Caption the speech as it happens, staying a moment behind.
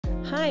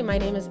Hi, my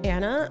name is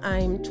Anna.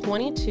 I'm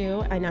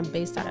 22 and I'm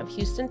based out of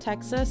Houston,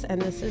 Texas,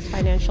 and this is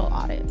Financial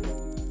Audit.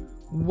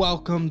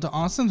 Welcome to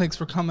Austin. Thanks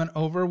for coming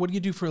over. What do you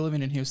do for a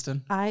living in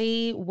Houston?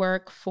 I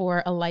work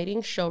for a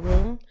lighting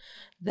showroom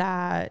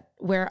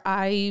where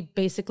I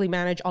basically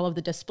manage all of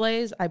the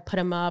displays. I put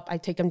them up, I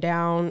take them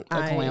down.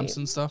 Like lamps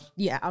and stuff?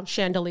 Yeah,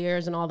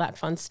 chandeliers and all that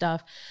fun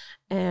stuff.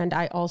 And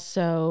I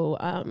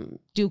also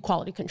do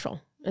quality control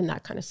and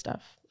that kind of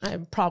stuff.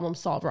 I'm a problem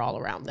solver all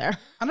around there.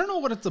 I don't know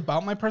what it's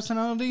about my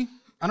personality.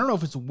 I don't know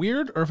if it's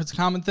weird or if it's a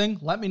common thing.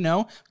 Let me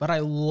know. But I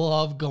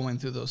love going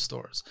through those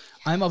stores.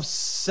 I'm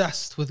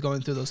obsessed with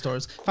going through those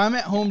stores. If I'm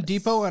at Home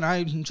Depot and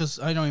I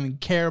don't even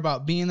care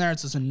about being there,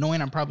 it's just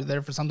annoying. I'm probably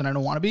there for something I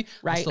don't want to be.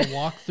 Right. I'll still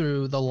walk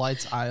through the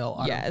lights aisle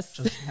out of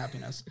just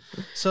happiness.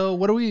 So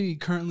what are we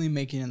currently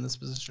making in this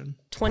position?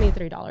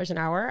 $23 an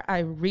hour.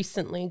 I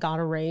recently got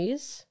a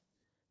raise.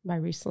 By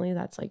recently,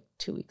 that's like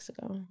 2 weeks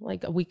ago.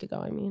 Like a week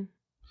ago, I mean.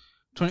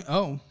 20.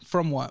 Oh,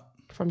 from what?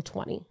 From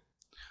 20.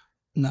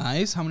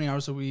 Nice. How many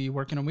hours are we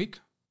working a week?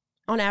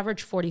 On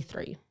average,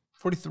 43.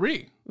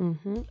 43?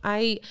 Mm-hmm.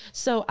 How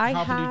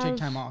often do you take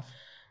time off?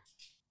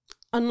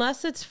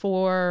 Unless it's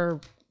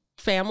for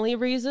family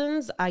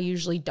reasons, I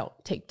usually don't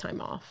take time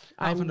off.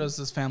 How often does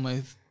this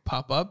family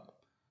pop up?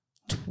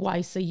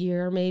 Twice a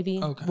year, maybe,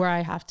 where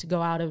I have to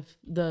go out of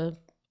the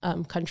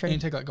country. And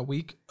you take like a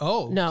week?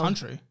 Oh, no.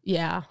 Country.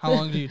 Yeah. How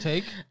long do you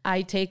take?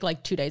 I take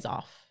like 2 days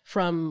off.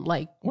 From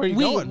like where are you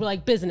going?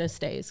 Like business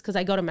days, because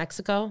I go to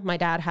Mexico. My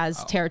dad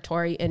has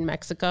territory in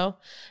Mexico,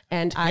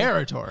 and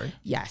territory.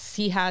 Yes,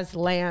 he has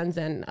lands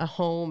and a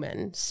home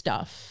and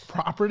stuff.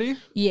 Property.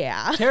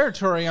 Yeah,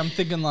 territory. I'm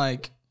thinking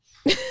like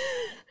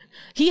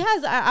he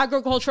has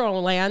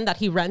agricultural land that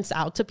he rents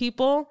out to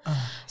people.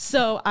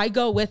 So I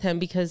go with him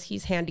because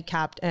he's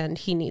handicapped and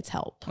he needs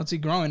help. What's he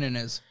growing in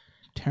his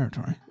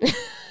territory?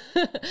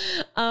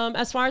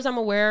 As far as I'm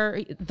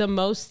aware, the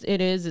most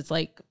it's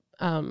like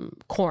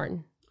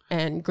corn.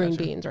 And green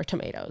beans or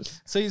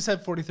tomatoes. So you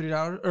said 43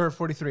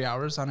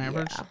 hours on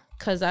average? Yeah,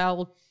 because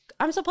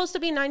I'm supposed to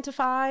be 9 to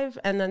 5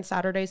 and then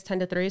Saturdays 10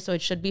 to 3. So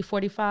it should be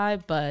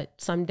 45, but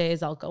some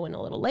days I'll go in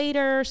a little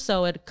later.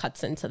 So it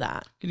cuts into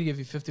that. Can you give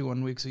you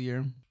 51 weeks a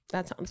year?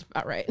 That sounds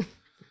about right.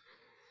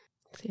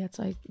 See, it's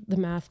like the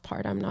math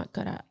part I'm not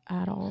good at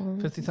all.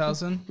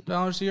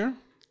 $50,000 a year?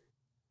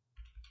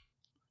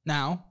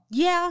 Now?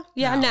 Yeah,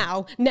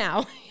 now.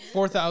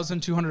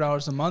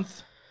 $4,200 a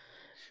month?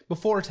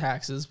 Before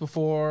taxes,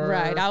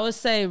 Right. I would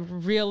say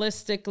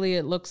realistically,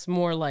 it looks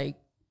more like,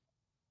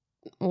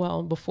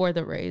 well, before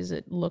the raise,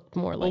 it looked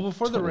more like. Well,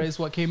 before the raise,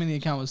 what came in the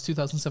account was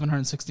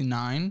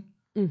 $2,769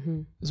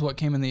 is what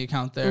came in the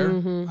account there.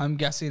 I'm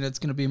guessing it's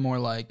going to be more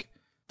like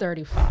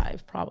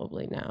 35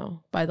 probably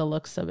now by the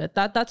looks of it.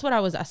 That's what I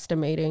was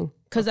estimating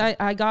because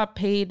I got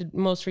paid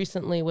most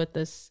recently with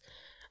this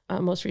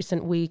most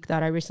recent week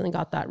that I recently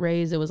got that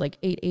raise. It was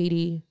like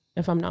 $880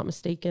 if I'm not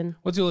mistaken.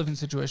 What's your living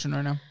situation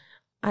right now?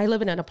 I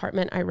live in an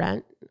apartment I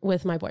rent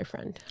with my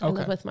boyfriend. I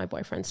live with my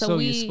boyfriend. So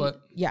you split?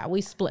 Yeah,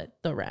 we split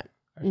the rent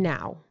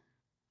now.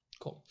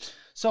 Cool.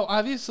 So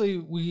obviously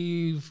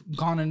we've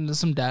gone into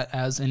some debt,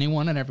 as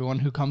anyone and everyone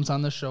who comes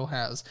on the show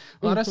has.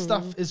 A lot of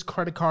stuff is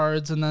credit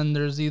cards, and then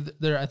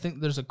I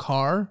think there's a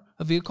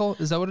vehicle.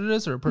 Is that what it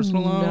is, or a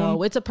personal loan?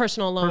 No, it's a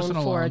personal loan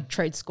for a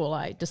trade school.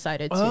 I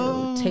decided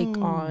to take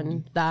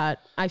on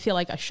that. I feel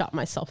like I shot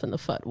myself in the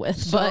foot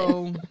with,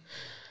 but...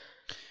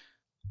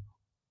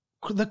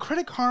 The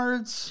credit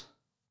cards,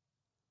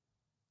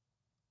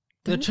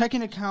 the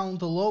checking account,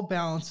 the low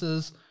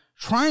balances,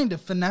 trying to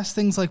finesse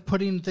things like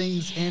putting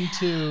things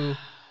into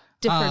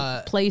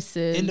different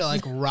places. Into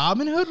like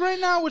Robinhood right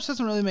now, which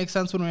doesn't really make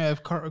sense when we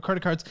have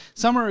credit cards.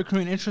 Some are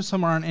accruing interest,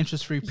 some are on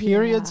interest-free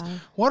periods. Yeah.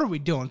 What are we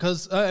doing?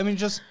 Because,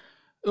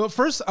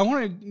 first, I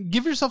want to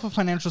give yourself a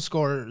financial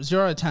score,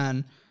 0 out of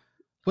 10.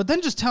 But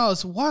then just tell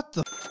us what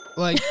the...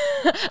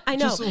 I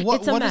know.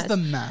 What is the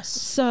mess?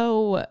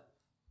 So...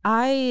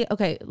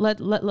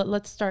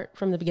 let's start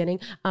from the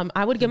beginning.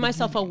 I would give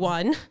myself a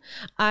 1.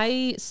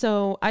 I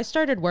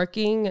started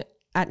working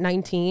at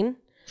 19.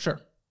 Sure.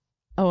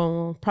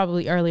 Oh,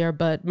 probably earlier,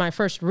 but my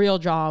first real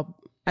job,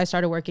 I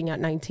started working at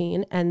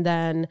 19, and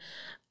then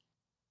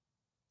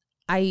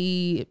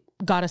I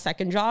got a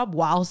second job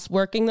whilst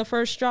working the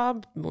first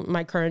job,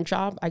 my current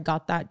job. I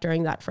got that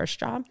during that first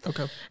job.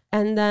 Okay.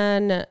 And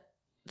then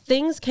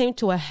things came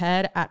to a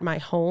head at my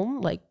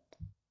home, like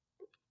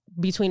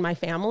between my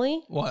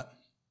family. What?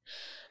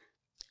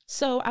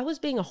 So I was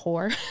being a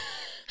whore.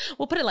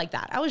 We'll put it like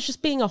that. I was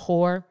just being a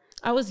whore.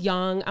 I was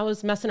young. I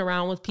was messing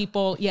around with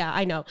people. Yeah,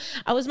 I know.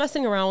 I was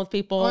messing around with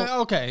people.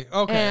 Okay.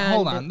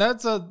 Hold on.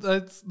 That's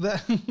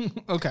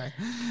okay.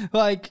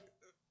 Like,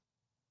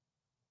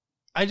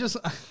 I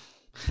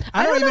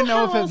don't even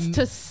know if it's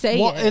to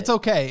say it. It's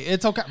okay.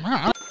 It's okay.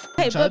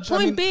 Okay, but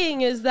point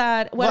being is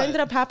that what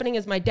ended up happening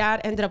is my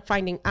dad ended up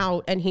finding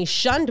out and he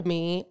shunned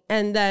me,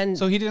 and then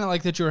so he didn't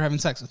like that you were having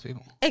sex with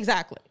people.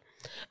 Exactly.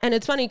 And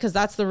it's funny because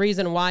that's the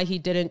reason why he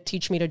didn't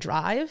teach me to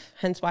drive.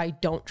 Hence why I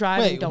don't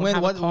drive and don't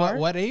have a car.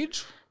 What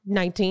age?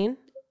 19.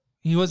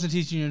 He wasn't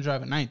teaching you to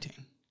drive at 19.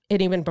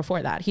 And even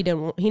before that, he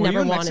never Were you in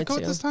wanted Mexico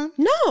to. At this time?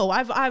 No,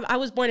 I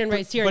was born and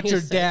raised here. But in your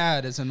Houston.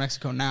 dad is in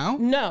Mexico now?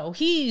 No,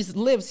 he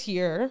lives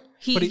here.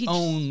 But he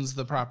owns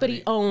the property. But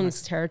he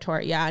owns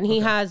territory, yeah. And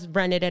he has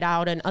rented it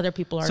out and other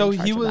people are so in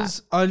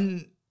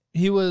charge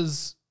he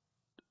was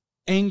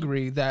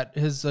angry that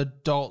his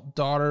adult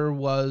daughter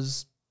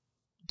was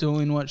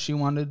doing what she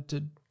wanted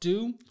to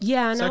do.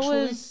 Yeah, and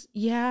sexually?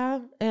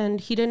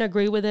 And he didn't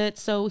agree with it.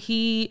 So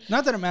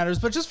not that it matters,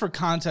 but just for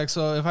context,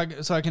 so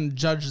I can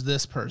judge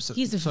this person.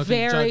 He's so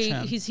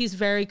he's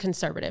very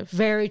conservative,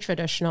 very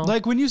traditional.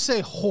 Like when you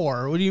say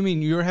whore, what do you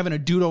mean? You're having a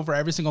dude over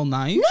every single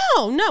night?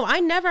 No, I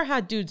never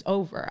had dudes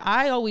over.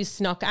 I always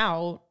snuck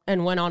out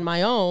and went on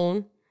my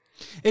own.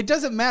 It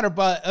doesn't matter,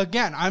 but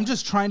again, I'm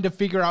just trying to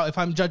figure out if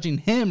I'm judging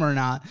him or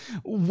not.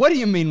 What do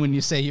you mean when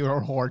you say you're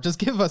a whore? Just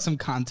give us some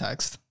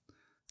context.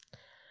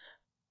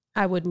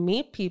 I would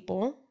meet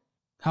people.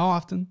 How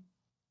often?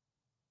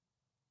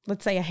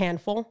 Let's say a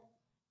handful.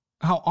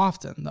 How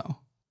often, though?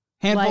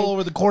 Handful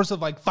over the course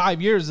of like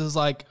 5 years is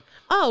like...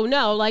 Oh,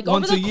 no. Like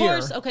once over the a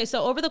course... year. Okay,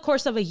 so over the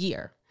course of a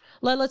year.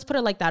 Let's put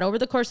it like that. Over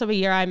the course of a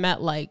year, I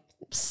met like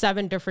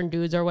 7 different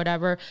dudes or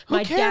whatever.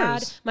 Who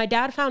cares? My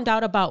dad found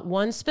out about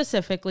one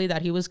specifically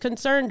that he was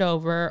concerned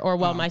over, or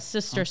my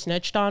sister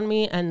snitched on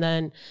me, and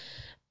then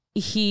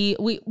me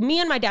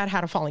and my dad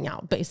had a falling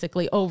out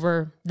basically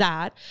over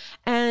that.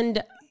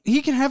 And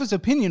he can have his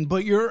opinion,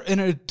 but you're an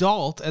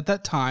adult at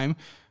that time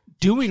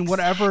doing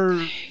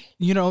whatever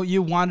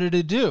you wanted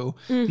to do.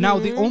 Now,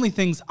 the only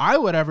things I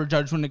would ever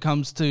judge when it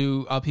comes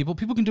to people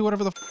can do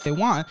whatever the they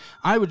want.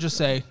 I would just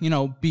say,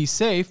 be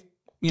safe.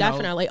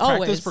 Definitely, practice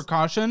always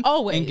precaution,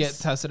 always, and get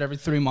tested every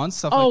 3 months.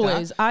 Stuff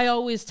always, like that. I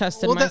always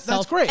tested myself.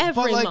 That's great.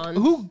 Every but month.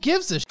 Who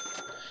gives a shit?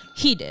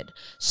 He did.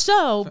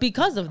 So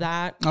because of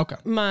that, okay,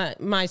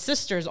 my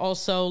sisters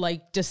also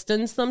like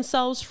distanced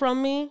themselves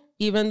from me,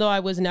 even though I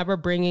was never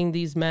bringing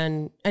these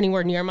men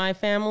anywhere near my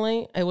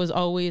family. It was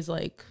always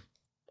like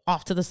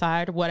off to the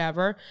side,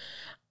 whatever.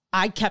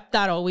 I kept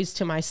that always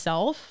to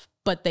myself,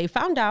 but they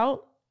found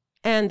out.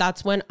 And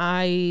that's when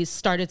I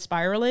started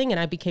spiraling and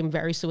I became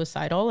very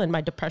suicidal and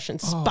my depression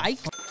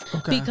spiked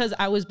because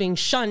I was being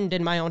shunned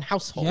in my own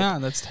household. Yeah,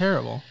 that's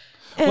terrible.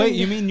 Wait,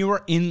 you mean you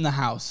were in the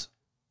house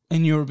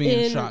and you were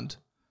being shunned?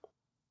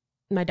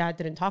 My dad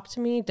didn't talk to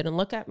me, didn't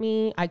look at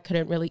me. I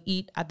couldn't really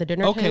eat at the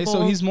dinner table. Okay,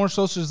 so he's more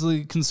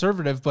socially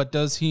conservative, but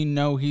does he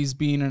know he's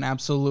being an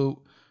absolute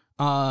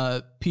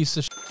piece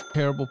of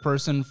terrible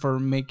person for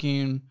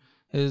making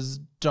his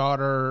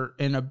daughter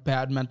in a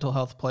bad mental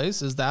health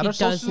place? Is that a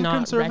socially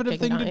conservative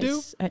thing to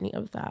do? Any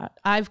of that.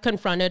 I've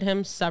confronted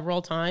him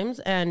several times,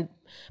 and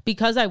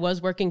because I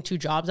was working 2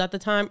 jobs at the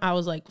time, I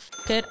was like,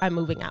 F it, I'm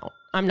moving out.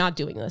 I'm not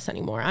doing this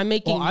anymore. I'm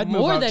making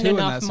more than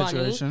enough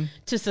money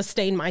to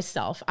sustain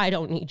myself. I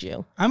don't need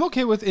you. I'm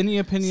okay with any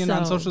opinion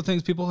on social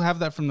things. People have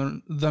that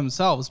from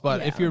themselves,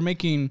 but if you're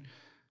making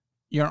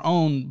your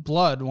own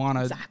blood want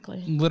to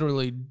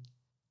literally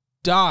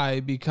die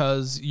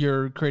because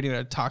you're creating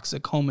a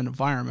toxic home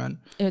environment,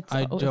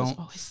 I don't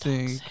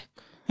think. Toxic.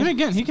 And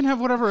again, he can have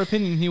whatever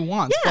opinion he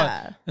wants,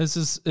 but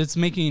it's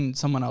making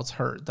someone else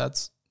hurt.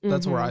 That's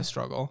where I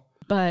struggle.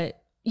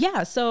 But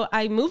yeah, so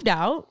I moved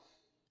out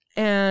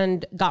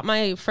and got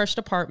my first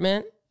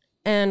apartment.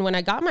 And when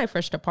I got my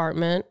first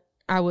apartment,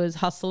 I was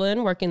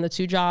hustling, working the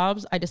 2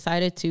 jobs. I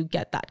decided to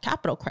get that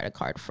Capital credit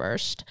card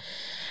first.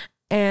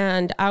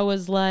 And I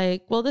was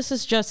like, well, this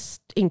is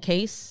just in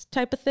case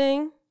type of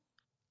thing.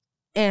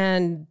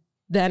 And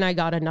then I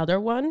got another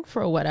one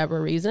for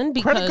whatever reason.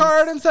 Because credit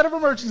card instead of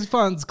emergency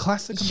funds.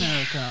 Classic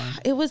America.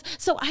 It was,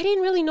 so I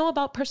didn't really know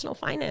about personal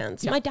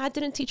finance. My dad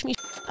didn't teach me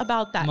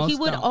about that. He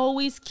would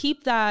always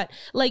keep that.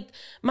 Like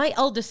my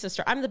eldest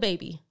sister, I'm the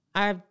baby.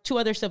 I have 2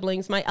 other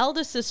siblings. My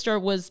eldest sister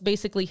was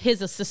basically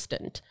his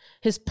assistant,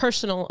 his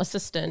personal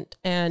assistant.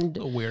 And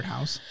a weird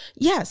house.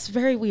 Yes,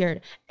 very weird.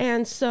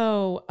 And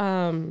so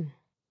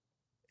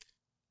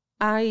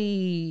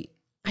I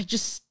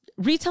just,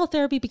 retail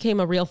therapy became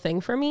a real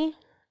thing for me.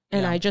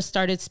 And I just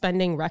started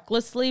spending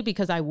recklessly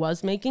because I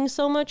was making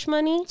so much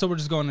money. So we're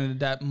just going into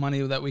debt,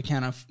 money that we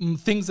can't,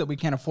 things that we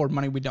can't afford,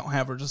 money we don't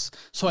have, or just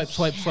swipe.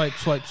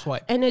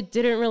 And it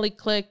didn't really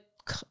click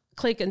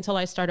until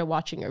I started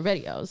watching your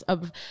videos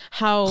of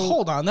how...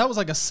 Hold on, that was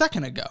like a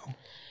second ago.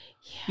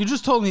 Yeah. You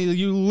just told me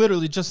you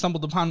literally just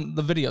stumbled upon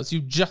the videos. You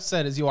just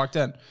said as you walked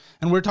in.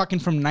 And we're talking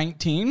from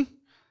 19?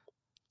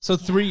 So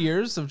 3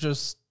 years of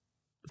just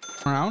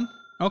around?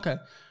 Okay.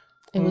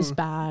 It was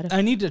bad.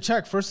 I need to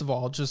check, first of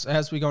all, just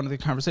as we go into the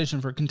conversation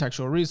for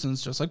contextual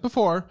reasons, just like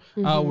before,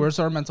 where's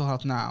our mental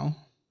health now?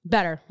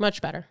 Better,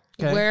 much better.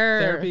 Okay.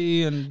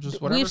 Therapy and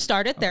just whatever? We've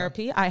started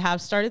therapy. I have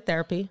started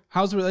therapy.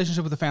 How's the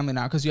relationship with the family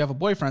now? Because you have a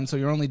boyfriend, so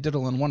you're only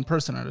diddling one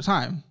person at a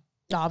time.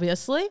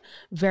 Obviously.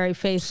 Very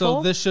faithful.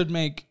 So this should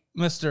make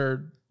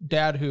Mr.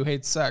 Dad who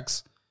hates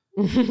sex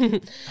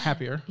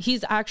happier.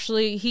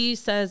 He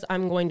says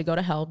I'm going to go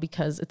to hell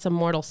because it's a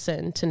mortal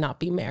sin to not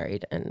be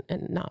married and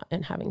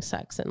having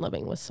sex and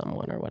living with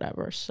someone or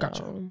whatever.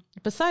 So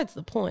besides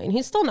the point,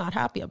 he's still not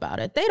happy about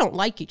it. They don't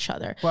like each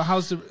other. Well,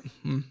 how's the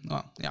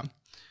well, yeah.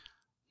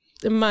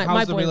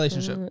 How's the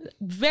relationship?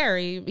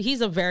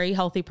 He's a very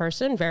healthy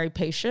person, very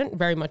patient,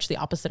 very much the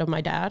opposite of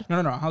my dad.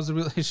 No. How's the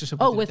relationship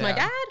with my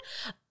dad?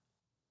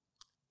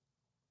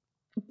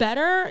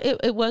 Better.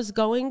 It was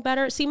going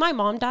better. See, my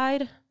mom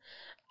died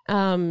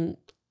a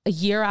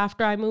year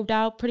after I moved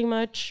out, pretty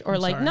much. Or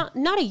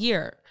not a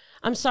year.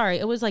 I'm sorry.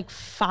 It was like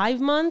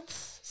 5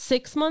 months,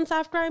 6 months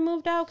after I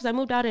moved out, because I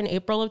moved out in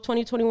April of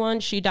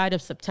 2021. She died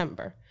of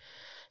September.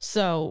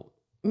 So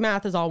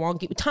math is all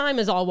wonky. Time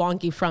is all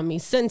wonky from me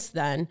since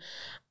then.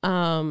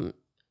 And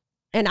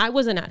I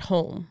wasn't at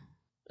home.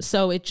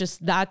 So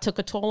that took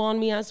a toll on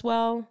me as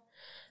well.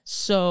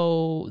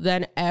 So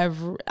then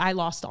I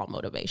lost all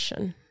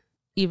motivation.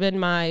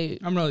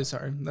 I'm really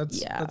sorry.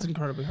 That's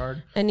incredibly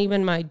hard. And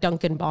even my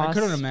Dunkin' boss, I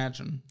couldn't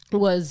imagine,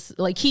 was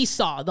like, he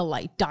saw the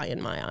light die in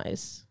my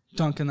eyes.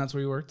 Dunkin', that's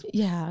where you worked?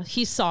 Yeah,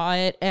 he saw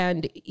it.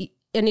 And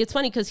it's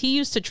funny because he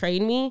used to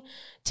train me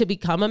to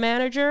become a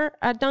manager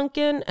at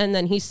Dunkin', and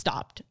then he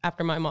stopped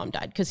after my mom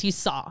died because he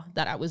saw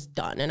that I was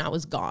done and I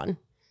was gone.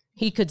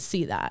 He could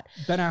see that.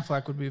 Ben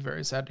Affleck would be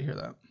very sad to hear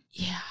that.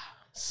 Yeah.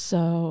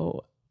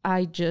 So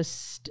I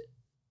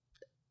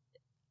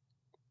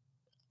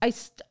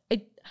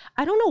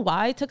don't know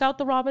why I took out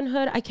the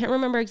Robinhood. I can't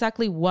remember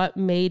exactly what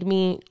made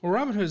me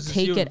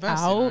take it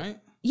out. Right?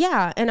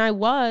 Yeah, and I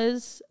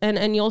was,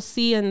 and you'll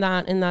see in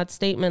that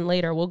statement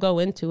later. We'll go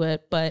into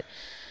it, but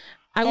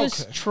I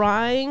was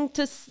trying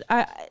to.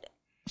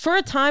 For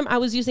a time, I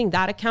was using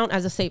that account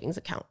as a savings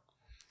account.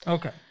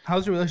 Okay,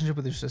 how's your relationship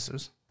with your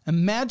sisters?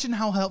 Imagine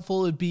how helpful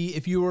it would be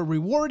if you were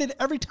rewarded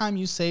every time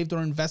you saved or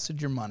invested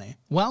your money.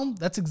 Well,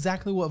 that's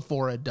exactly what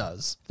Vora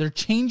does. They're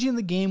changing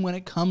the game when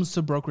it comes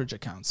to brokerage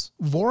accounts.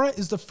 Vora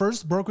is the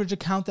first brokerage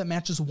account that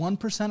matches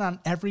 1%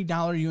 on every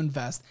dollar you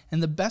invest.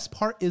 And the best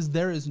part is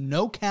there is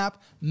no cap,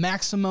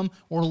 maximum,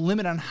 or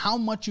limit on how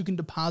much you can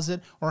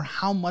deposit or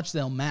how much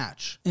they'll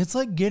match. It's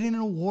like getting an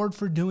award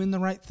for doing the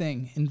right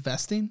thing,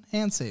 investing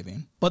and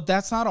saving. But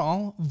that's not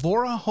all.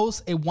 Vora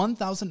hosts a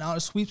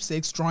 $1,000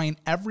 sweepstakes drawing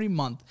every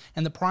month,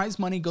 and the prize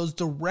money goes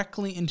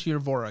directly into your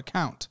Vora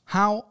account.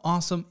 How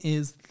awesome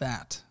is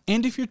that?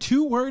 And if you're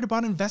too worried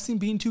about investing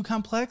being too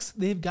complex,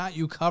 they've got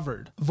you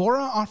covered. Vora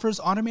offers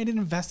automated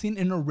investing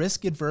in a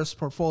risk-averse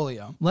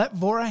portfolio. Let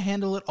Vora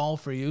handle it all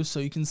for you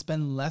so you can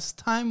spend less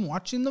time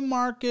watching the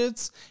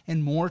markets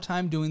and more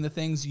time doing the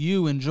things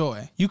you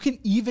enjoy. You can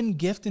even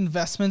gift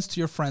investments to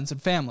your friends and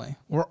family.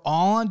 We're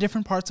all on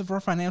different parts of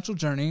our financial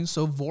journey,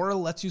 so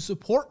Vora lets you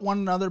support one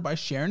another by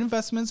sharing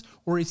investments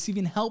or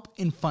receiving help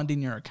in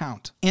funding your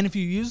account. And if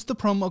you use the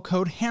promo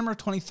code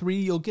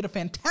HAMMER23, you'll get a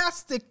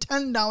fantastic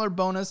 $10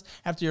 bonus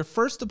after your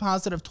first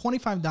deposit of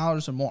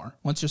 $25 or more.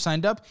 Once you're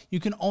signed up, you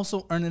can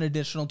also earn an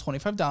additional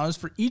 $25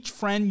 for each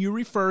friend you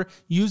refer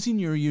using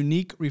your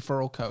unique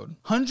referral code.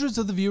 Hundreds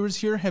of the viewers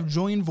here have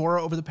joined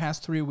Vora over the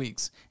past 3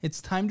 weeks. It's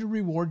time to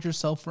reward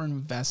yourself for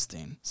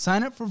investing.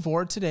 Sign up for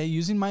Vora today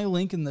using my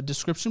link in the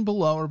description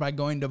below or by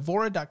going to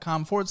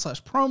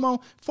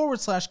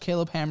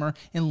Vora.com/promo/Caleb Hammer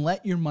and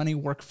let your money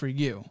work for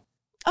you.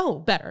 Oh,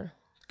 better.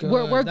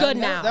 We're good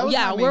now.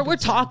 Yeah, we're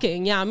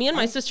talking. Yeah, me and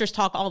my sisters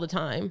talk all the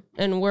time,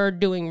 and we're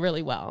doing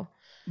really well.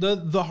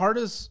 The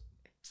hardest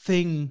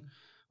thing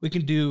we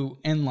can do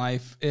in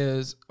life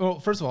is,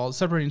 well, first of all,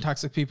 separating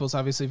toxic people is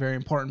obviously very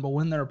important, but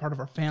when they're a part of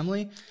our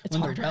family,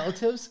 when they're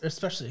relatives,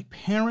 especially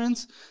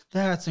parents,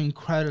 that's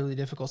incredibly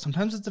difficult.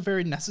 Sometimes it's a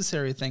very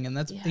necessary thing, and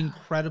that's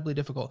incredibly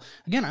difficult.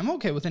 Again, I'm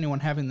okay with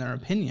anyone having their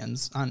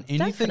opinions on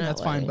anything.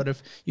 That's fine, but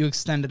if you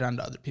extend it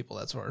onto other people,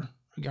 that's where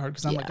hard,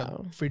 because I'm like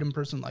a freedom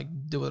person, like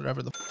do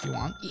whatever the you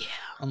want,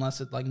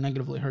 unless it like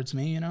negatively hurts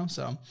me, you know.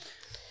 So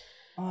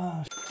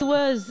and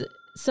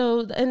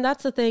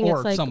that's the thing, or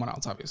it's like someone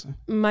else, obviously.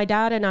 My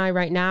dad and I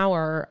right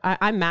now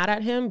I'm mad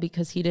at him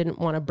because he didn't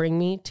want to bring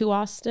me to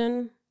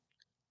Austin.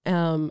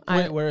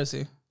 Where is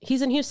he?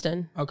 He's in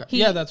Houston. Okay.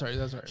 Yeah, that's right.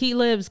 He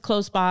lives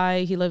close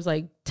by. He lives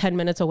like 10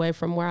 minutes away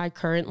from where I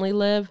currently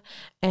live.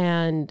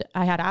 And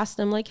I had asked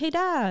him like, hey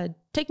Dad,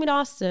 take me to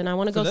Austin. I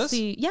want to go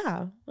see.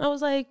 Yeah. I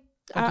was like,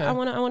 I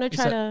want to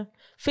try to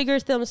figure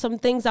some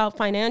things out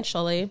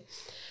financially.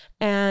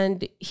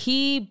 And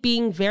he,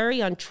 being very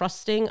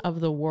untrusting of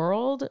the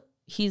world,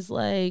 he's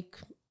like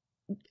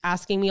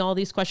asking me all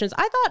these questions.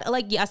 I thought,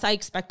 like, yes, I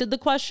expected the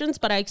questions,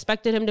 but I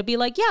expected him to be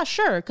like, yeah,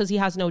 sure, because he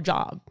has no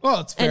job. Well,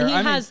 it's fair. And he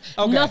has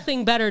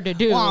nothing better to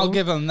do. Well, I'll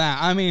give him that.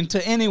 I mean,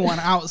 to anyone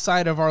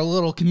outside of our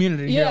little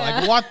community here,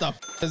 like, what the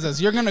is this?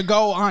 You're going to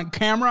go on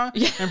camera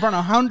in front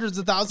of hundreds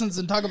of thousands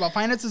and talk about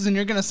finances, and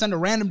you're going to send a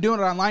random doing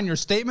it online your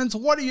statements?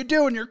 What are you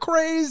doing? You're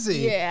crazy.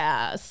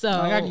 Yeah, so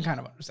like, I can kind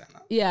of understand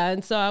that. Yeah,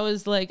 and so I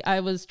was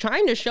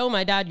trying to show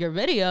my dad your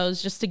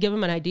videos just to give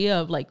him an idea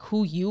of like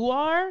who you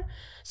are,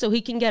 so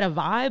he can get a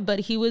vibe, but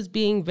he was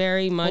being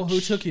very much... Well, who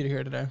took you to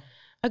here today?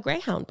 A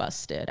Greyhound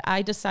bus did.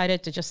 I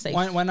decided to just say...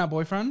 Why not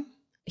boyfriend?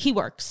 He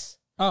works.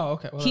 Oh,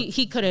 okay. Well,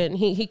 he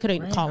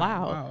couldn't call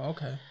out. Wow,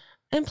 okay.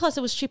 And plus,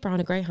 it was cheaper on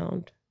a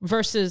Greyhound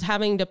versus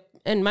having to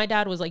and my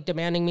dad was like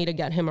demanding me to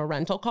get him a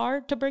rental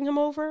car to bring him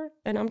over.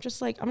 And I'm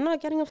just like, I'm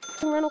not getting a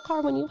rental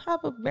car when you have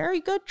a very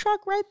good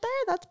truck right there.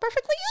 That's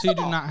perfectly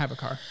usable. So you do not have a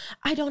car?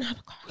 I don't have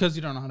a car. Because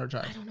you don't know how to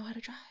drive? I don't know how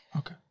to drive.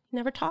 Okay.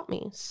 Never taught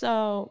me.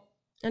 So,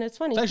 and it's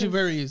funny. It's actually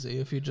very easy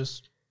if you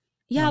just,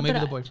 yeah, maybe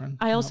but the boyfriend.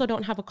 I also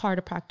don't have a car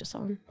to practice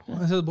on.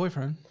 Well, I said the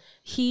boyfriend.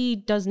 He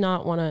does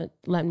not want to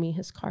lend me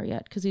his car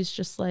yet because he's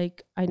just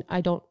like,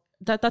 I don't.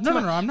 That's no.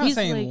 I'm not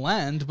saying like,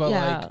 lend, but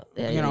like,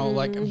 you know,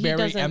 like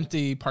very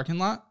empty parking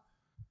lot.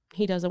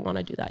 He doesn't want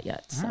to do that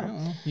yet. So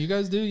you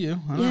guys do you.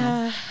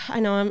 I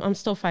know. I'm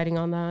still fighting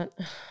on that.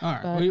 All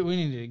right. We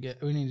need to get.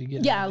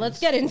 Yeah, let's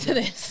get into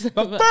this.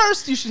 But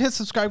first, you should hit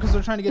subscribe because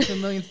we're trying to get to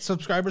 1 million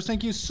subscribers.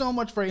 Thank you so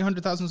much for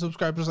 800,000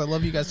 subscribers. I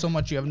love you guys so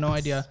much. You have no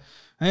idea,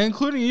 and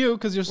including you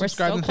because you're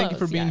subscribed. And thank you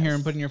for being here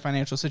and putting your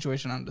financial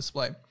situation on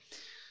display.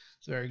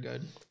 It's very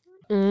good.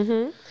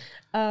 Mm-hmm.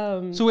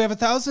 So we have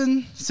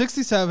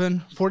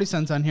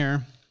 1,067.40 on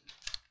here,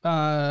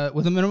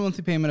 with a minimum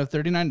monthly payment of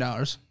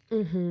 $39.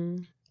 Mm-hmm.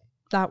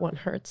 That one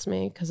hurts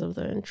me because of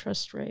the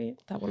interest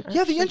rate. That one.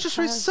 Yeah, the interest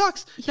rate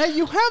sucks. Yeah,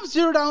 you have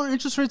 $0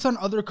 interest rates on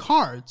other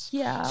cards.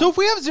 Yeah. So if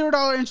we have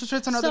 $0 interest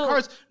rates on other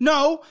cards,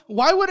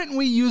 why wouldn't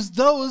we use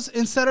those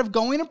instead of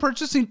going and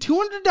purchasing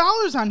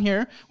 $200 on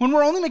here when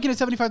we're only making a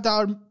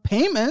 $75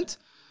 payment?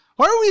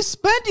 Why are we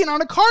spending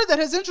on a card that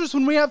has interest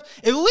when we have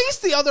at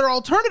least the other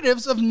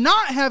alternatives of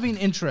not having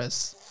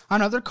interest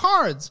on other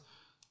cards?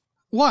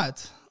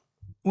 What?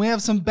 We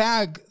have some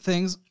bag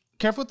things.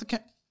 Careful with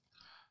the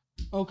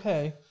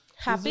okay.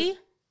 Happy?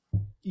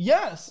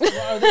 Yes.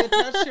 Are they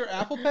attached to your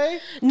Apple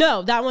Pay?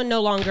 No, that one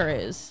no longer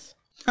is.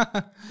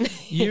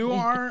 You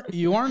are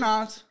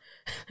not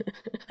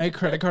a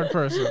credit card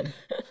person.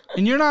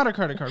 And you're not a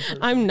credit card person.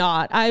 I'm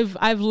not.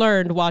 I've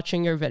learned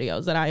watching your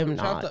videos that I am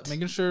not. Up,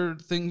 making sure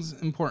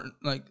things important,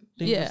 like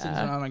dangerous things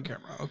are not on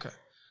camera. Okay.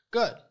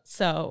 Good.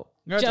 So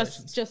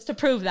just to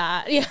prove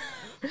that, yeah,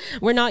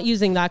 we're not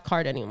using that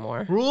card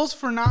anymore. Rules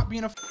for not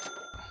being a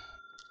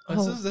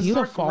this is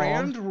our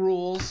grand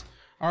rules.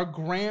 Our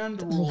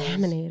grand rules.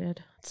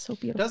 Laminated. It's so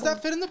beautiful. Does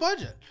that fit in the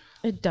budget?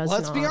 It does.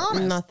 Let's be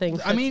honest. Nothing.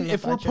 I mean,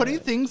 if we're putting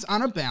things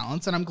on a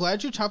balance, and I'm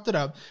glad you chopped it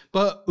up,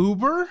 but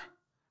Uber,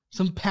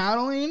 some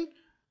paddling,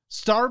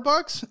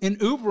 Starbucks, and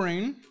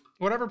Ubering,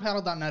 whatever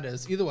paddle.net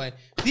is, either way,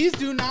 these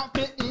do not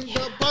fit in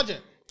the budget.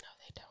 No,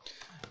 they don't.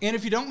 And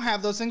if you don't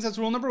have those things, that's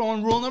rule number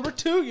 1. Rule number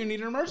 2, you need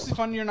an emergency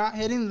fund. You're not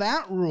hitting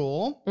that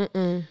rule.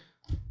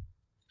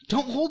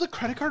 Don't hold a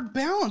credit card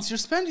balance. You're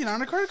spending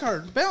on a credit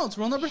card balance.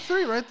 Rule number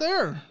 3 right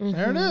there.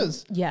 There it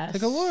is. Yes.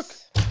 Take a look.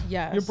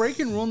 Yes. You're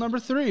breaking rule number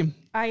 3.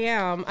 I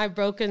am. I've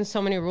broken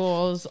so many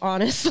rules.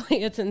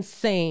 Honestly, it's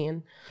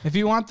insane. If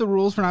you want the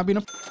rules for not being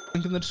a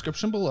link in the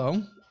description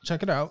below,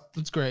 check it out.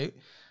 It's great.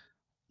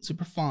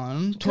 Super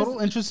fun. Total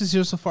interest is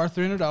here so far,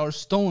 $300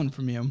 stolen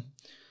from you.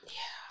 Yeah.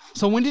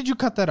 So when did you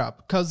cut that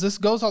up? Because this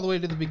goes all the way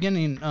to the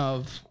beginning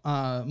of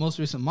most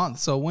recent month.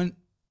 So when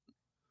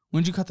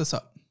did you cut this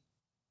up?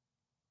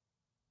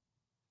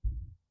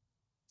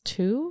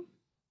 2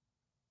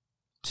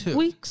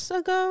 weeks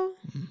ago.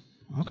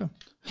 Okay.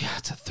 Yeah,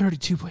 it's a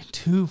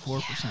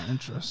 32.24%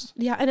 interest.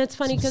 Yeah, and it's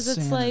funny because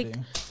it's like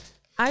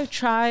I've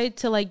tried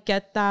to like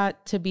get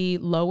that to be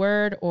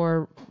lowered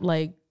or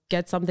like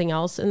get something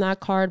else in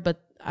that card,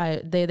 but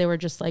they were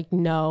just like,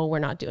 no, we're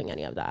not doing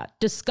any of that.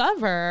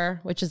 Discover,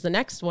 which is the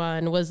next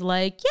one, was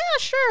like, yeah,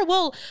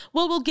 sure,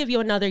 we'll give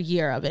you another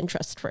year of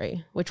interest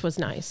free, which was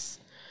nice.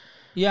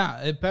 Yeah,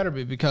 it better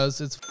be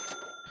because it's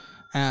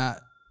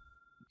at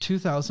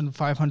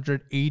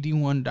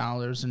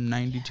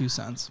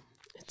 $2,581.92.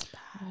 It's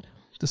bad.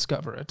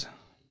 Discover it.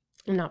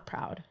 I'm not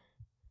proud.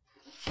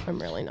 I'm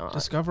really not.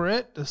 Discover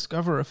it.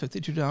 Discover a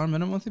 $52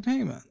 minimum monthly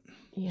payment.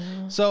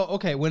 Yeah. So,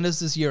 okay, when does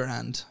this year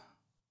end?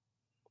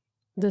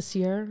 This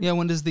year? Yeah,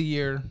 when does the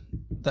year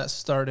that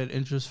started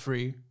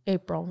interest-free?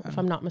 April, if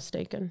I'm not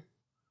mistaken.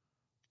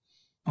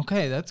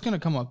 Okay, that's going to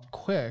come up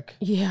quick.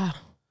 Yeah.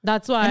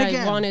 That's why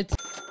I wanted to...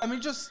 I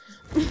mean, just...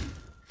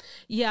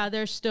 Yeah,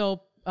 there's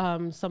still...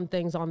 some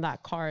things on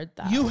that card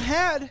that you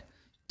had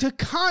to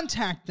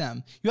contact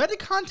them. You had to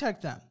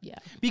contact them. Yeah.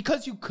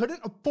 Because you couldn't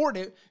afford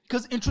it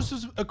because interest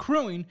was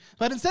accruing.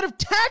 But instead of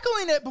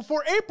tackling it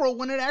before April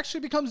when it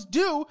actually becomes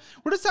due,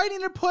 we're deciding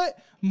to put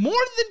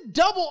more than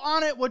double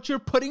on it what you're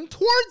putting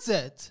towards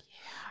it.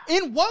 Yeah.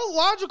 In what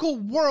logical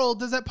world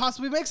does that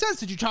possibly make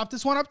sense? Did you chop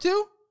this one up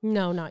too?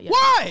 No, not yet.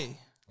 Why?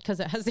 Because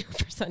it has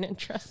 0%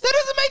 interest. That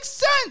doesn't make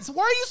sense.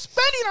 Why are you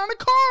spending on a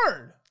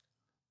card?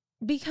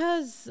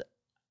 Because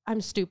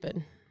I'm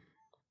stupid.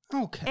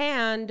 Okay.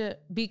 And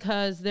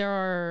because there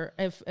are,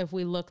 if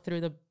we look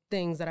through the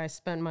things that I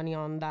spent money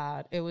on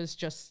that, it was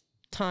just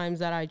times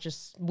that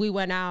we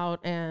went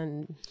out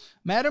and...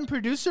 Madam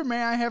Producer,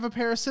 may I have a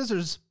pair of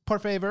scissors, por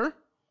favor?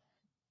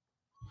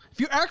 If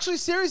you're actually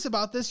serious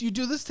about this, you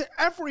do this to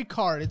every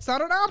card. It's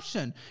not an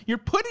option. You're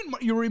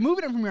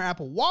removing it from your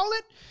Apple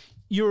Wallet.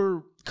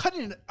 You're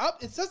cutting it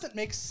up. It doesn't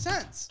make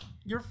sense.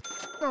 You're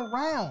f***ing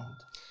around.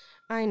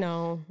 I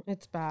know.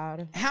 It's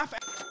bad. Half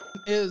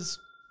is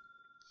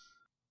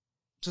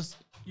just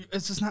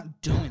It's just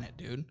not doing it,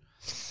 dude.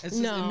 It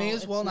may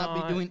as well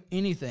not be doing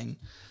anything.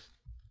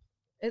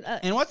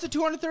 And what's the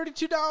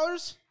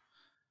 $232?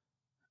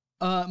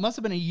 It must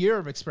have been a year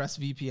of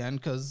ExpressVPN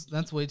because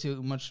that's way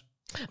too much.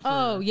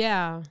 Oh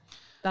yeah,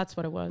 that's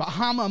what it was.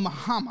 Bahama,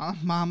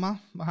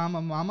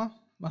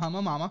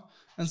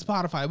 and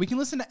Spotify. We can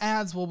listen to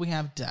ads while we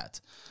have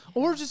debt,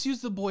 or just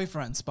use the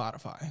boyfriend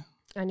Spotify.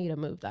 I need to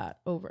move that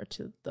over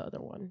to the other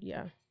one.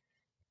 Yeah.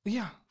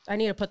 Yeah. I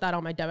need to put that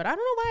on my debit. I don't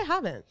know why I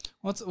haven't.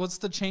 What's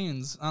the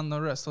chains on the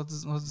wrist? What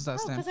does that stand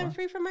for? Because I'm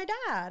free from my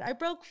dad. I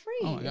broke free.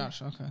 Oh my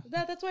gosh. Okay.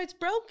 That's why it's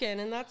broken,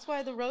 and that's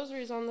why the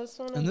rosary's on this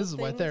one. And this is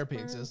why therapy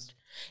exists.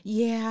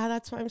 Yeah,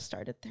 that's why I'm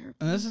started therapy.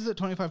 And this is at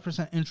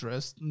 25%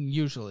 interest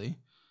usually.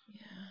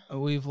 Yeah.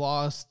 We've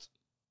lost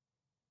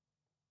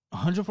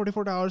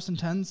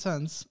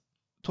 $144.10,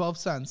 12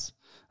 cents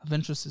of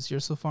interest this year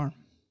so far.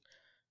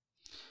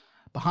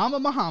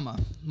 Bahama,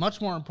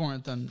 much more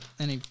important than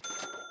any.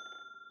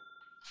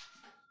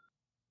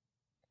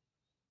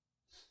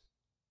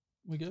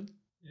 We good?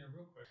 Yeah,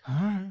 real quick. All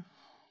right.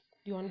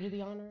 Do you want to do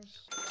the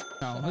honors?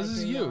 No, this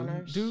is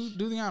you.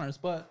 Do the honors,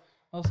 but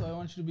also I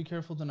want you to be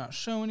careful to not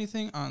show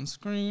anything on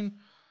screen.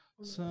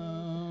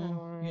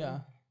 So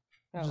yeah,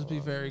 just be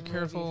very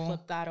careful.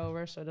 Flip that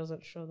over so it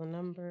doesn't show the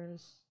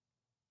numbers.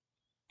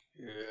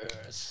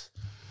 Yes.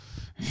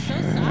 So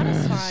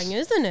satisfying,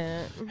 isn't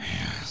it?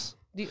 Yes.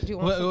 Do you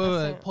want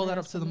wait. Pull that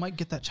up to the mic.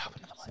 Get that chop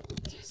into the mic.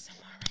 ASMR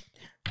right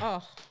there.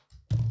 Oh,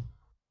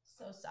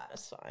 so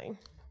satisfying.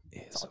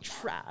 It's all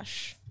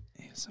trash.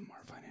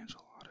 ASMR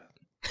financial audit.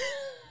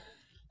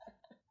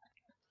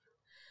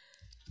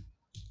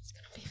 It's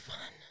gonna be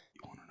fun.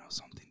 You want to know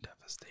something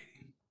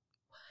devastating?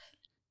 What?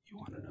 You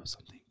want to know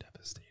something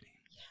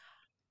devastating? Yeah.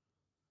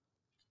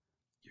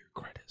 Your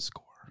credit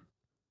score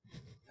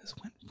has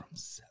went from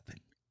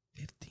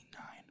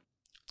 759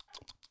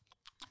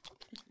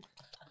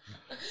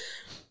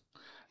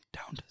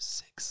 down to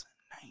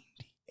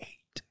 698.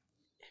 It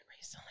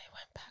recently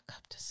went back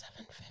up to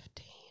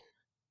 715.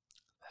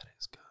 That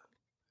is good.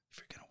 If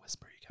you're going to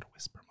whisper, you got to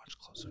whisper much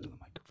closer to the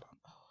microphone.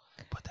 Oh,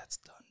 okay. But that's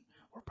done.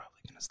 We're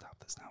probably going to stop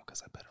this now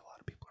because I bet a lot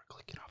of people are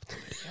clicking off the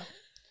video.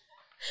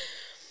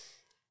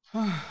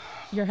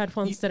 Your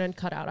headphones didn't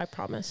cut out, I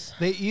promise.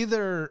 They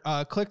either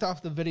clicked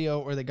off the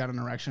video or they got an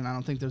erection. I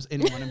don't think there's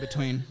anyone in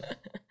between.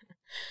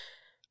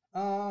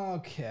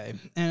 Okay.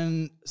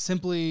 And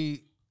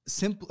Simply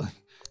City.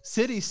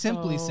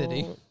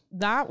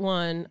 That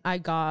one I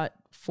got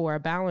for a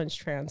balance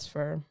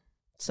transfer.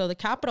 So the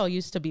capital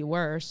used to be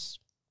worse,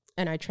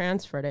 and I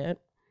transferred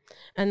it.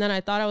 And then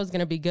I thought I was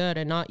going to be good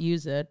and not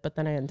use it, but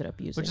then I ended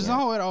up using it. Which is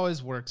how it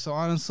always works. So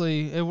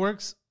honestly, it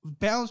works.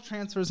 Balance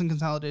transfers and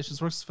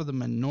consolidations works for the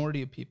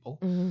minority of people.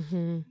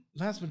 Mm-hmm.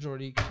 Vast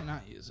majority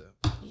cannot use it.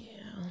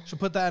 Yeah. Should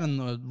put that in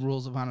the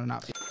rules of how to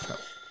not be.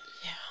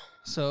 Yeah.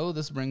 So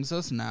this brings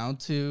us now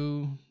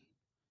to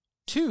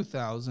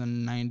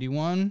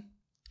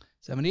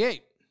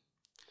 2,091.78,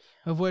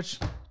 of which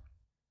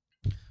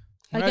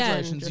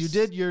congratulations, you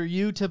did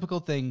your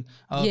typical thing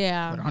of put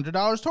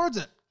 $100 towards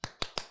it.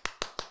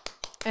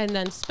 And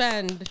then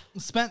spent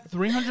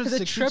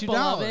 $362.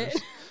 of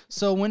it.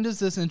 So when does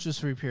this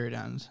interest-free period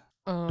end?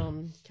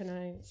 Can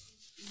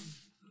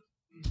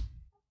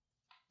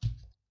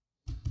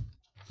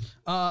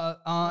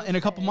I? In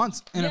a couple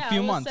months, a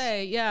few months.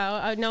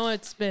 I know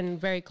it's been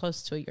very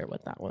close to a year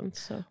with that one.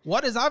 So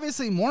what is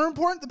obviously more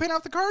important than paying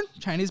off the card?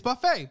 Chinese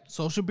buffet,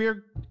 social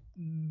beer,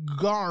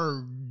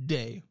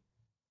 garden.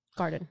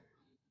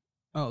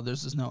 Oh,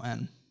 there's just no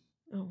N.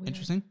 Oh, weird.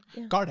 Interesting.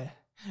 Yeah. Garden.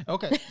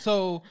 Okay,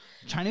 so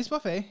Chinese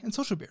buffet and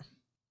social beer.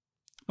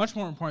 Much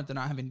more important than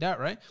not having debt,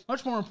 right?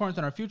 Much more important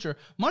than our future.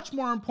 Much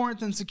more important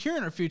than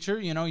securing our future.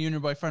 You know, you and your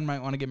boyfriend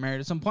might want to get married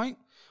at some point.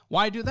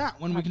 Why do that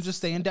when we can just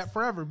stay in debt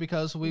forever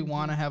because we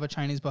want to have a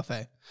Chinese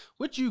buffet,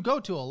 which you go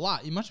to a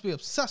lot. You must be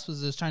obsessed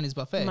with this Chinese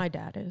buffet. My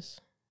dad is.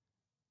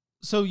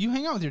 So you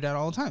hang out with your dad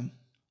all the time?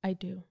 I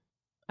do.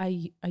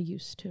 I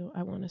used to,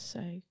 I want to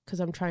say,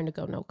 because I'm trying to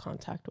go no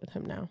contact with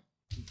him now.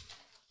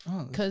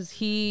 Because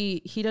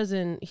he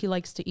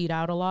likes to eat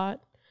out a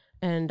lot,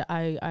 and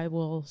I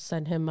will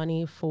send him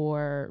money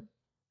for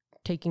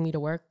taking me to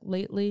work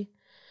lately,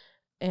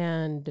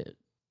 and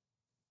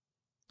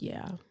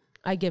yeah,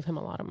 I give him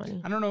a lot of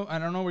money. I don't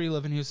know where you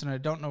live in Houston. I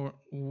don't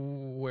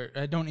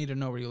need to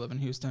know where you live in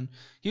Houston.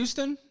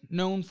 Houston,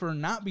 known for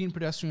not being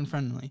pedestrian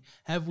friendly.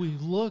 Have we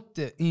looked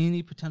at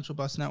any potential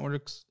bus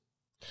networks?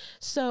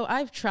 So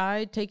I've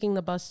tried taking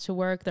the bus to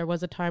work. There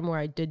was a time where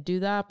I did do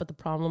that, but the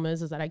problem is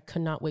that I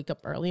could not wake up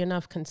early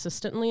enough,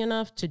 consistently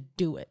enough to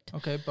do it.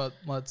 Okay, but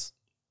let's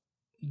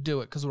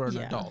do it because we're an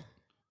adult.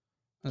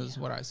 That's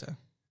what I say.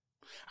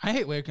 I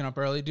hate waking up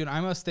early, dude.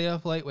 I'm a stay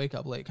up late, wake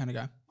up late kind of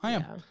guy. I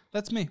am.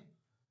 That's me.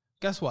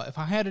 Guess what? If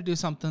I had to do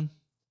something,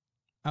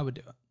 I would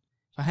do it.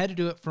 If I had to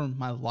do it for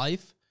my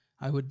life,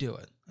 I would do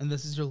it. And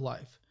this is your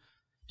life.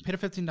 You paid a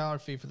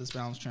 $15 fee for this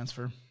balance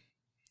transfer.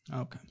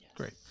 Okay,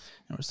 great.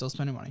 And we're still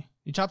spending money.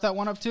 You chop that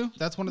one up too?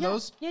 That's one of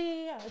those?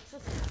 Yeah. It's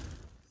that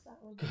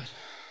one. Good.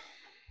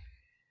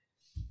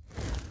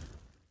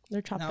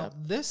 They're chopped up. Now,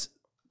 this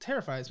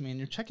terrifies me in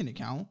your checking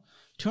account.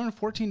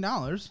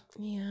 $214.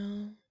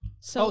 Yeah.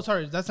 So,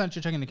 sorry, that's not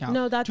your checking account.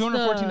 No, that's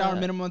 $214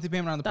 minimum monthly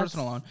payment on the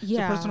personal loan.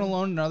 Yeah. So personal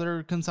loan,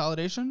 another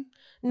consolidation?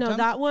 No, attempt?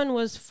 that one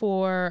was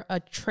for a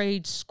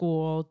trade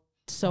school,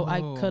 so I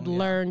could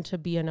learn to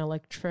be an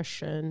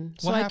electrician.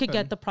 So I could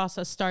get the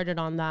process started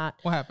on that.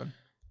 What happened?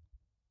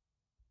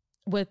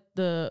 With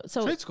the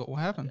trade school,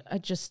 what happened?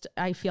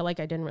 I feel like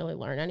I didn't really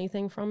learn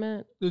anything from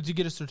it. Did you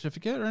get a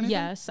certificate or anything?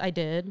 Yes, I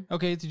did.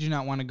 Okay, did you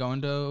not want to go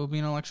into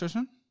being an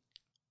electrician?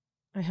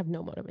 I have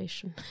no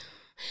motivation.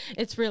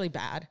 It's really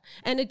bad.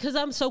 And because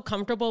I'm so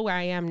comfortable where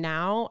I am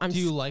now, do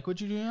you like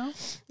what you do now?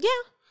 Yeah,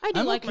 I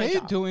do like my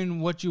job. Doing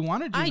what you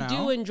want to do now. I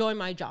do enjoy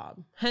my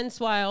job. Hence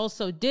why I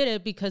also did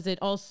it, because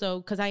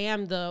I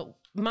am the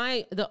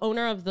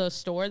owner of the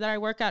store that I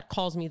work at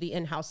calls me the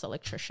in-house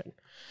electrician.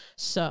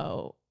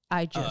 So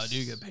I just... do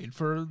you get paid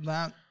for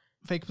that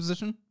fake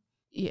position?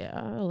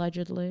 Yeah,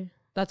 allegedly.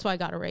 That's why I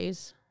got a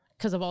raise,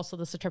 because of also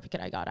the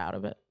certificate I got out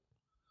of it.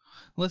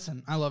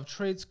 Listen, I love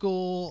trade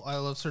school. I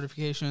love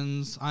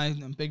certifications.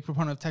 I'm a big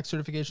proponent of tech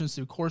certifications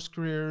through Course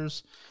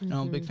Careers. You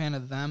know, I'm a big fan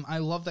of them. I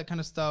love that kind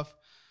of stuff.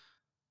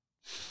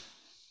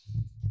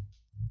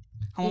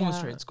 How long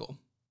was trade school?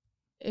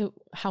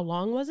 How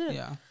long was it?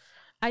 Yeah.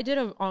 I did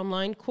an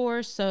online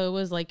course, so it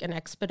was like an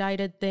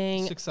expedited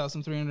thing.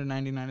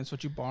 $6,399 is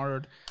what you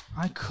borrowed.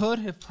 I could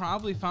have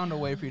probably found a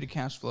way for you to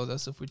cash flow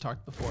this if we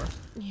talked before.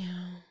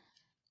 Yeah.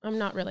 I'm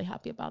not really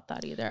happy about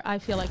that either. I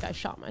feel like I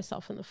shot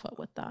myself in the foot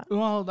with that.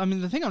 Well, I mean,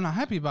 the thing I'm not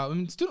happy about,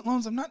 student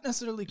loans, I'm not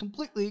necessarily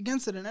completely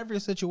against it in every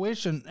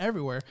situation,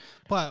 everywhere,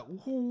 but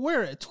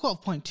we're at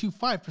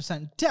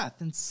 12.25% death,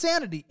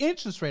 insanity,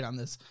 interest rate on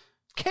this.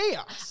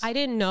 Chaos. I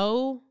didn't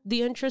know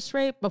the interest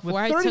rate before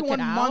I took it out. 31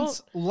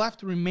 months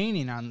left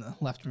remaining on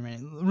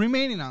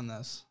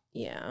this.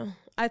 Yeah.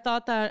 I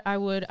thought that I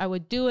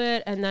would do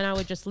it, and then I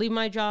would just leave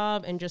my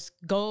job and just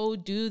go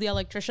do the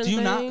electrician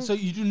thing. So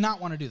you do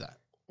not want to do that?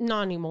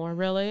 Not anymore,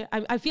 really.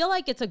 I feel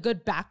like it's a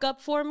good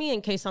backup for me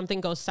in case something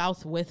goes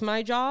south with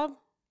my job.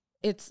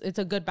 It's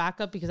a good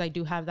backup because I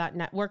do have that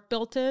network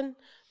built in.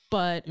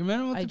 But your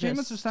minimum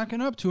payments are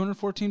stacking up,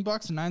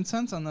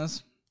 $214.09 on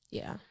this.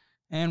 Yeah.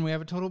 And we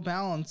have a total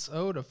balance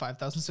owed of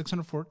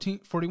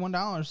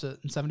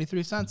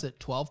 $5,641.73 at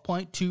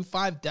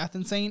 12.25 death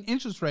insane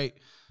interest rate.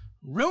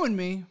 Ruined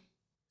me.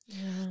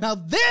 Yeah. Now,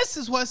 this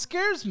is what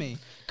scares me.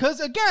 Because,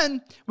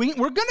 again, we're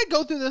going to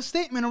go through this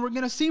statement and we're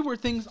going to see where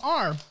things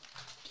are.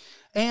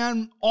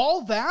 And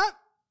all the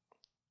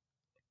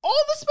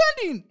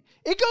spending,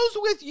 it goes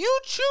with you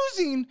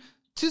choosing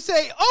to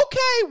say,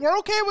 okay, we're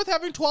okay with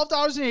having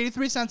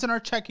 $12.83 in our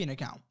checking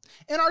account.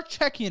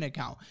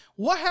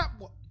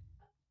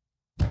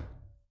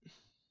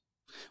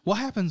 What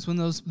happens when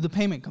the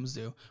payment comes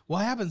due?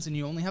 What happens when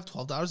you only have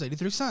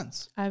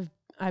 $12.83?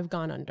 I've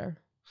gone under.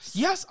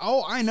 Yes.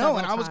 Oh, I know.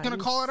 And I was going to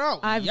call it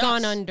out. I've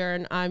gone under,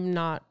 and I'm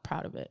not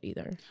proud of it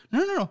either.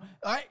 No.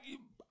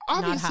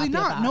 Obviously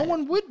not. No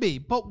one would be.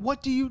 But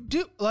what do you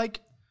do?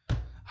 Like,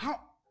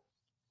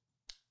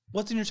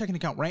 what's in your checking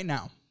account right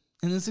now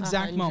in this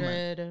exact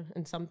moment? 100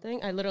 and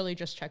something. I literally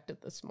just checked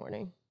it this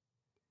morning.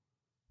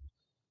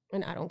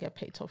 And I don't get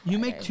paid till Friday. You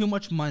make too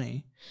much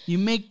money.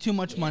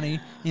 Money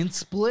in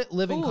split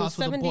living costs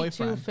with a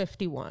boyfriend.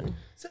 $72.51.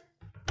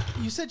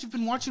 You said you've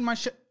been watching my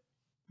shit.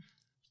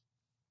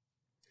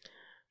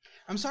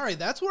 I'm sorry,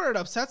 that's where it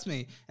upsets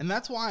me, and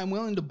that's why I'm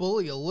willing to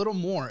bully a little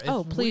more.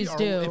 Please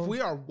do. If we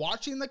are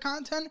watching the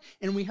content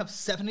and we have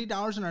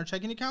 $70 in our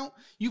checking account,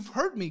 you've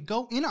heard me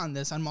go in on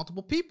this on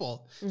multiple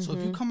people. Mm-hmm. So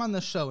if you come on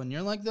the show and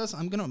you're like this,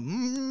 I'm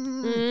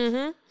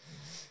gonna.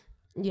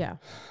 Yeah.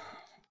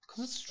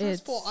 Because it's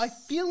stressful. I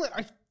feel it.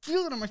 I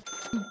feel it in my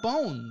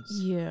bones.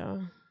 Yeah.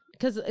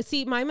 Because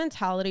see, my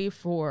mentality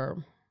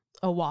for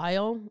a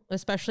while,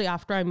 especially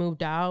after I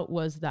moved out,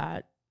 was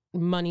that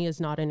money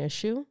is not an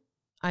issue.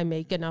 I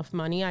make enough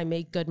money, I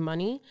make good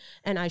money,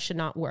 and I should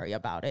not worry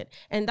about it.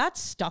 And that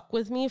stuck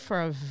with me for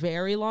a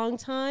very long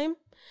time.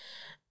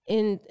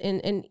 And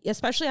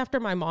especially after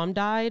my mom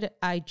died,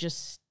 I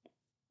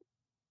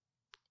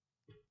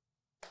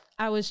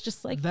was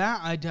just like... That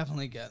I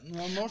definitely get.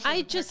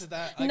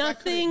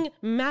 Nothing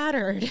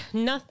mattered.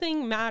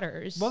 Nothing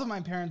matters. Both of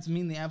my parents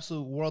mean the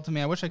absolute world to me.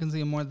 I wish I could see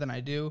them more than I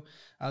do.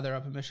 They're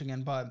up in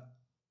Michigan, but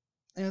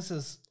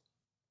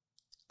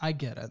I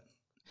get it.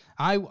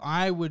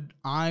 I would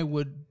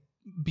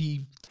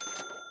be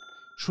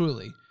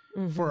truly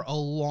for a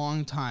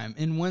long time.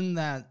 And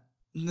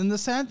then the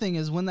sad thing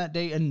is when that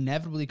day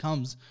inevitably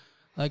comes,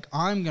 like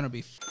I'm going to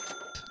be,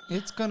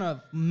 it's going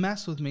to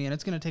mess with me, and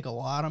it's going to take a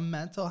lot of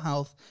mental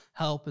health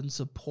help and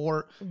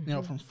support,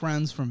 from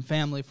friends, from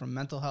family, from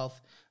mental health,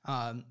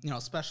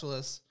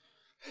 specialists.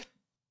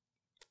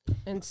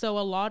 And so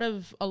a lot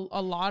of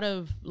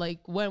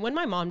like when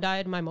my mom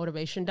died, my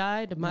motivation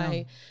died.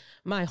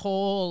 My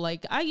whole,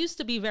 like, I used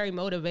to be very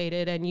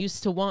motivated and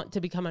used to want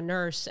to become a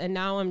nurse. And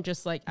now I'm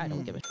just like, I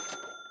don't give a shit.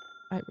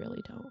 I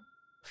really don't.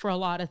 For a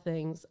lot of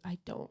things, I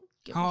don't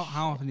give a shit.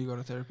 How often do you go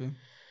to therapy?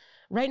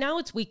 Right now,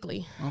 it's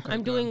weekly. Okay,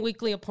 I'm doing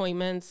weekly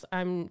appointments.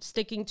 I'm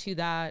sticking to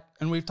that.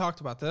 And we've talked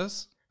about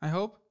this, I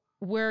hope.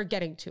 we're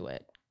getting to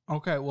it.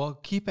 Okay, well,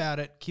 keep at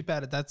it.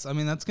 That's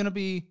going to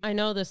be... I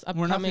know this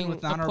upcoming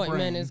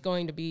appointment is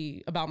going to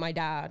be about my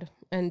dad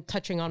and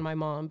touching on my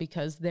mom,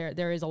 because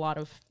there is a lot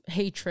of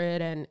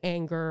hatred and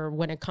anger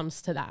when it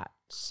comes to that.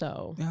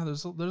 So yeah,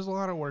 there's a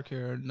lot of work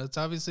here, and that's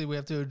obviously we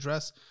have to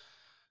address.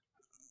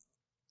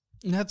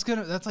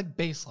 That's like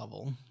base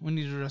level. We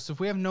need to address. If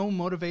we have no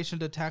motivation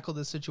to tackle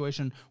this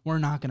situation, we're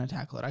not going to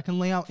tackle it. I can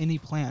lay out any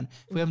plan.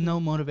 If we have no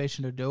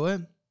motivation to do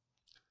it,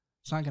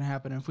 it's not going to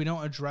happen. If we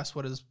don't address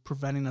what is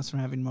preventing us from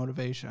having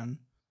motivation,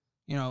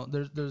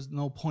 there's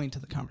no point to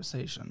the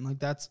conversation. Like,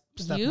 that's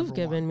step You've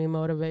given me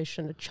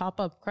motivation to chop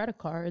up credit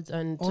cards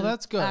and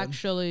that's good.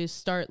 Actually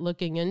start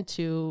looking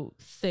into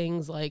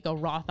things like a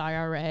Roth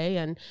IRA,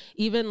 and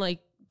even like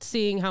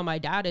seeing how my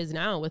dad is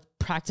now with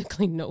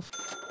practically no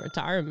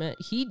retirement.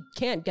 He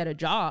can't get a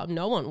job.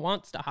 No one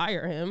wants to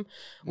hire him,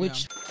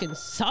 which fucking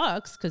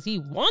sucks, because he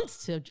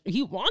wants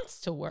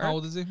to work. How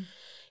old is he?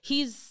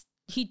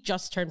 He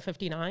just turned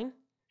 59.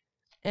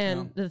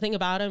 And the thing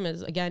about him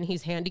is, again,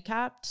 he's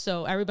handicapped.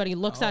 So everybody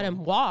looks at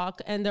him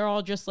walk, and they're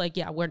all just like,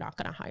 yeah, we're not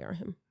going to hire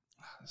him.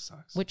 That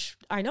sucks. Which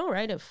I know,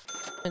 right?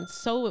 And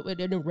so it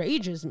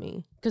enrages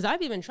me, because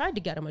I've even tried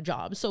to get him a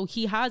job. So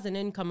he has an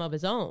income of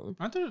his own.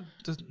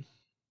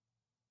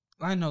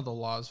 I know the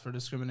laws for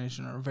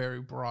discrimination are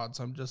very broad.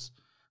 So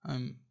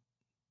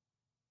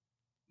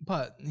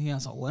but he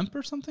has a limp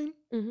or something?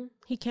 Mm-hmm.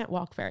 He can't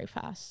walk very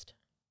fast.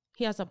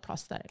 He has a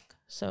prosthetic.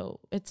 So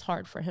it's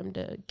hard for him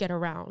to get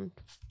around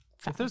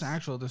fast. If there's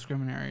actual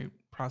discriminatory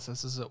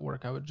processes at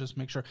work, I would just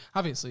make sure.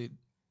 Obviously,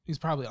 he's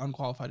probably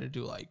unqualified to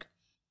do like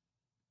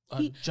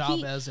a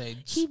job as a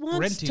he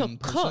wants to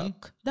person.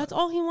 Cook. That's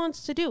all he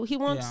wants to do. He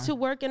wants to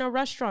work in a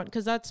restaurant,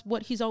 because that's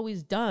what he's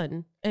always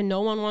done. And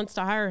no one wants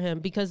to hire him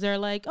because they're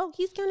like, oh,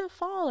 he's going to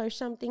fall or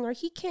something, or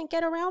he can't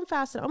get around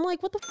fast enough. I'm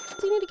like, what the f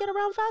does he need to get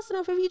around fast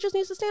enough if he just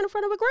needs to stand in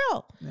front of a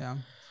grill? Yeah.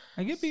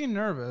 I get being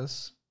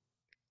nervous.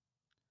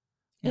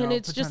 And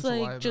it's just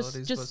like,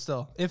 just but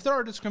still, if there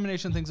are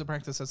discrimination things in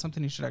practice, that's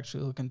something you should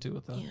actually look into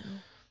with a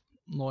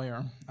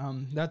lawyer.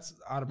 That's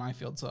out of my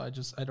field, so I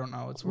don't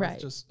know. It's worth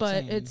just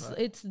but saying,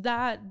 it's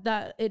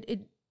that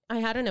I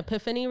had an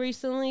epiphany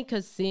recently,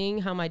 because seeing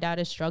how my dad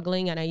is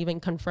struggling, and I even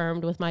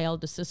confirmed with my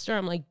eldest sister,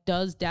 I'm like,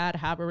 does dad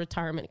have a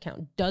retirement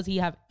account? Does he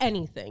have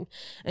anything?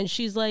 And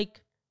she's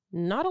like,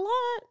 not a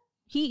lot.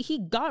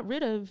 He got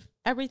rid of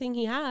everything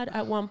he had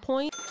at one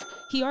point.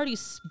 He already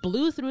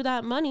blew through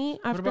that money.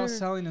 What about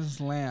selling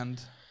his land?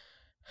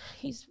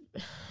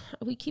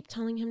 We keep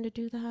telling him to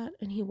do that,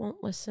 and he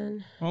won't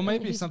listen. Well,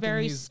 maybe he's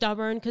very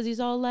stubborn, because he's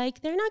all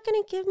like, they're not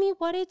going to give me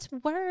what it's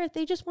worth.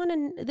 They just want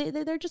to.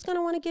 They're just going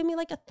to want to give me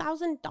like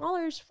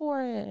 $1,000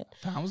 for it.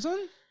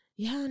 1,000?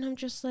 Yeah, and I'm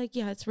just like,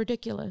 yeah, it's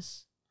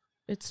ridiculous.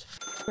 It's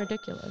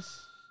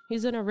ridiculous.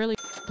 He's in a really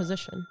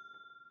position,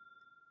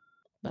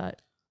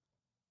 but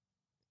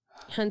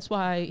hence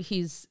why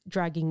he's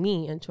dragging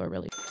me into a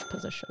really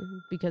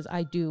position, because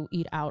I do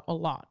eat out a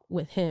lot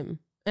with him.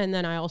 And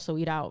then I also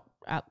eat out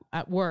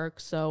at work.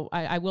 So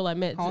I will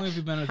admit, how long have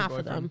you been with half your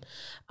of them?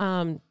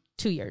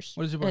 2 years.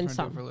 What does your boyfriend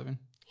do for a living?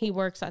 He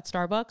works at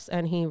Starbucks,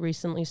 and he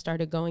recently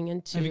started going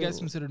into... Have you guys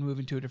considered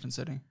moving to a different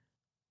city?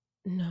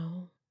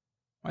 No.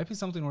 Might be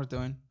something worth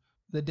doing.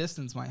 The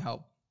distance might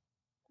help.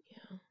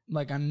 Yeah.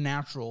 Like a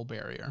natural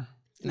barrier.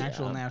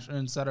 Natural,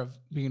 instead of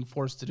being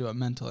forced to do it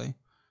mentally.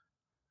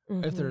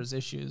 Mm-hmm. If there's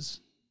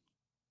issues.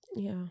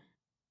 Yeah.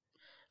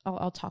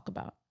 I'll talk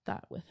about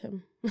that with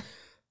him.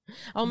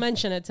 I'll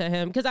mention it to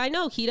him, because I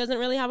know he doesn't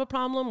really have a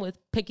problem with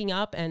picking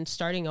up and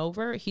starting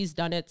over. He's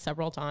done it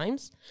several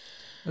times.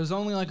 There's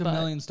only like a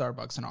million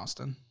Starbucks in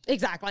Austin.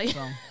 Exactly.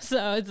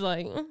 So it's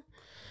like...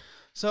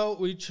 So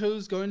we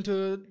chose going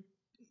to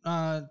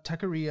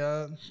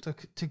Taqueria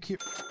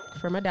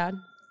for my dad.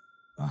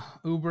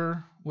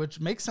 Uber,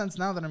 which makes sense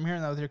now that I'm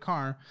hearing that with your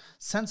car.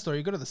 Sense store.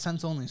 You go to the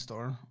Sense only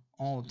store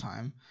all the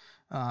time.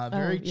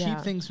 Very cheap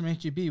things from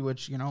HEB,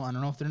 which, I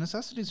don't know if they're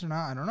necessities or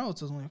not. I don't know.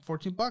 It's only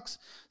 $14.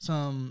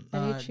 Some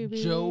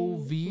Joe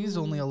V's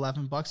only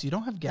 $11. You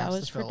don't have gas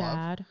to fill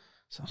up.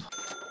 So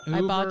Uber,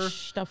 I bought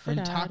stuff for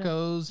and dad.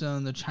 Tacos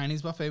and the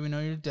Chinese buffet. We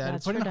know you're dead.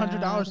 That's putting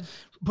 $100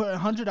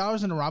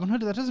 into Robinhood.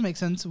 That doesn't make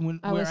sense.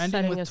 When we're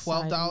ending with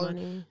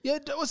 $12. Yeah,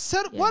 it was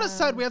set. What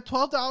aside? We have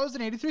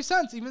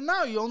 $12.83. Even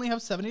now, you only have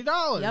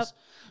 $70. Yep.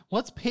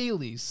 What's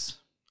Paylease?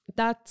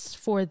 That's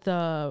for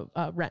the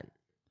rent,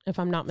 if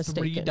I'm not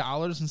mistaken.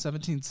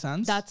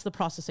 $3.17. That's the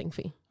processing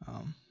fee.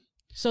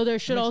 So there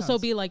should also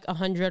be like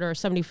 100 or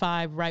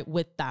 75 right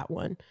with that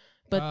one.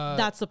 But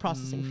that's the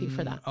processing fee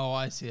for that. Oh,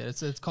 I see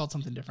it. It's called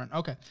something different.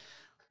 Okay.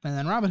 And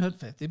then Robinhood,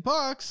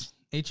 $50.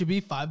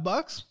 HEB,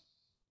 $5.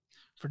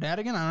 For dad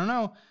again, I don't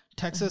know.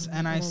 Texas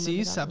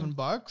NIC,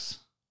 $7.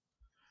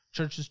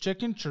 Church's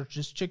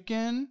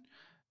Chicken,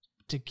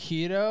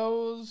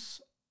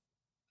 Taquitos,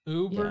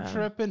 Uber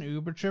Trippin',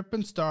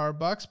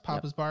 Starbucks,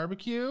 Papa's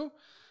Barbecue,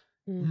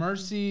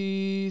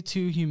 Mercy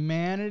to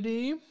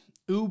Humanity,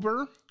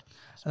 Uber,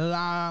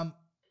 La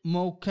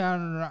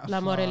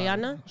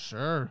Moreliana?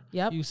 Sure.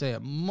 Yep. You say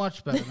it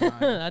much better than I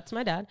do. That's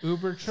my dad.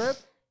 Uber Trip.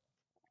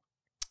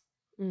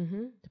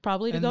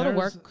 Probably to go to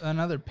work.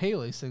 Another pay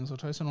lease thing. So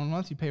twice in 1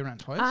 month, you pay rent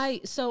twice.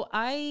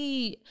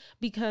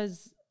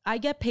 Because I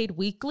get paid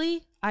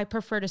weekly, I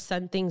prefer to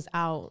send things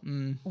out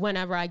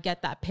whenever I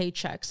get that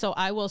paycheck. So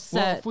I will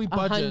set if we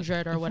budget,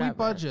 100 or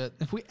whatever.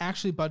 If we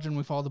actually budget and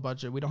we follow the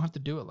budget, we don't have to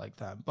do it like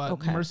that.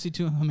 But mercy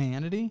to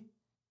humanity.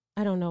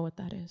 I don't know what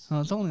that is.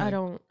 No, it's only I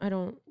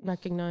don't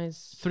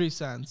recognize 3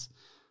 cents.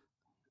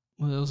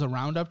 Well, it was a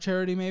roundup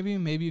charity, maybe.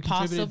 Maybe you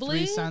contributed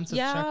 3 cents at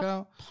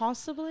checkout.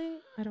 Possibly.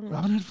 I don't know.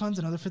 Robinhood funds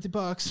another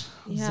 $50.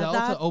 Yeah,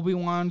 Zelda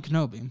Obi-Wan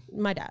Kenobi.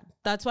 My dad.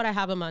 That's what I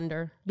have him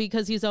under,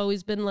 because he's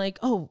always been like,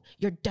 "Oh,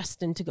 you're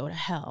destined to go to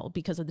hell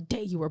because of the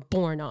day you were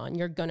born on.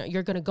 You're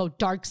gonna go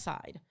dark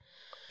side."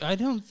 I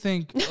don't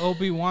think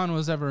Obi-Wan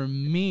was ever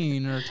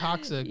mean or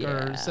toxic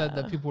or said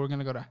that people were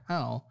gonna go to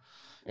hell.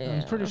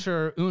 Yeah. I'm pretty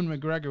sure Ewan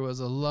McGregor was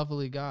a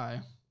lovely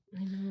guy.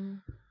 I know.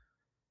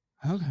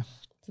 Okay.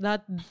 So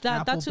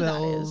that's who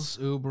that is.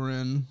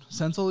 Uberin,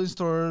 Sensory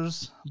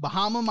Stores,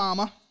 Bahama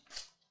Mama.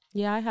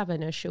 Yeah, I have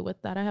an issue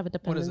with that. I have a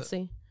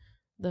dependency.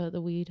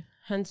 The weed.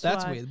 Hence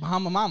that's why. weed.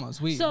 Bahama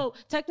Mama's weed. So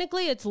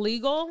technically it's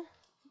legal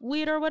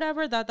weed or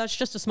whatever. That's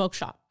just a smoke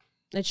shop.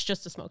 It's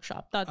just a smoke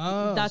shop. That's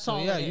all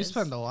it is. You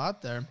spend a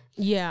lot there.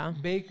 Yeah.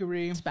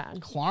 Bakery. It's bad.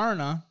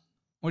 Klarna.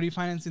 What are you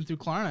financing through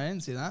Klarna? I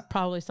didn't see that.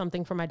 Probably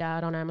something for my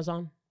dad on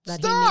Amazon that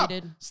Stop! he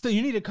needed. Still,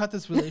 you need to cut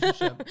this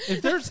relationship.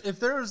 if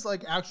there's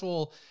like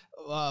actual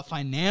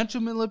financial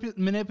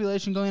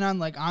manipulation going on,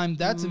 like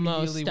that's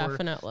immediately most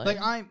definitely.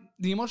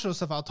 The emotional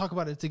stuff, I'll talk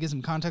about it to give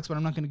some context, but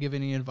I'm not going to give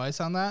any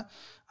advice on that.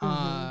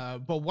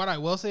 But what I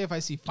will say, if I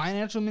see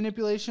financial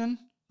manipulation,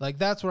 like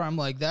that's where I'm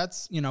like,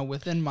 that's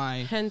within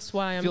my hence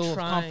why I'm feel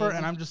trying of comfort,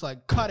 and I'm just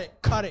like, cut it.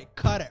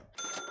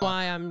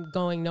 Why I'm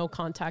going no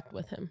contact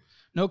with him.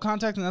 No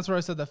contact, and that's where I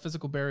said that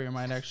physical barrier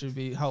might actually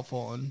be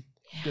helpful and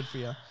good for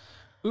you.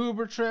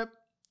 Uber trip,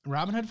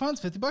 Robinhood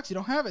funds, $50. You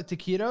don't have it.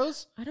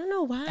 Taquitos. I don't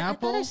know why.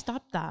 Apple. I thought I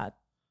stopped that.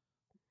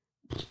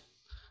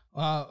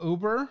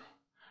 Uber,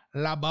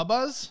 La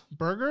Bubba's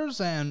Burgers,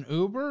 and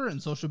Uber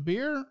and Social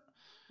Beer.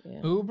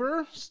 Yeah.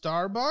 Uber,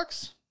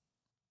 Starbucks,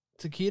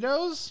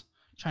 Taquitos,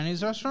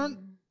 Chinese restaurant.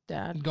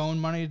 Dad. Going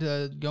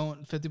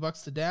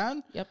 $50 to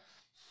dad. Yep.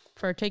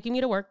 For taking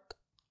me to work.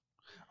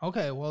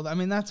 Okay, well, I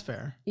mean, that's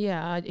fair.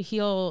 Yeah,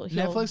 he'll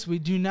Netflix, we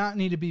do not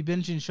need to be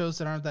binging shows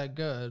that aren't that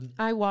good.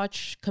 I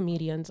watch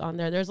comedians on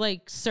there. There's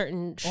like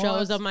certain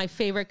shows of my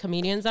favorite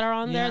comedians that are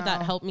on there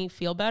that help me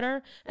feel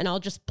better, and I'll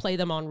just play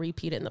them on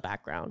repeat in the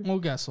background. Well,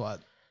 guess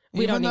what?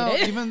 We don't need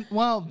it. Even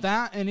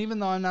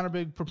though I'm not a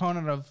big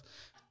proponent of,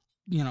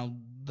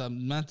 the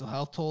mental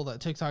health toll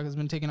that TikTok has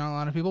been taking on a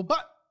lot of people,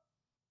 but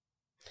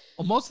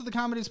most of the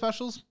comedy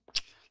specials,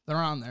 they're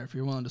on there if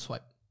you're willing to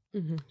swipe.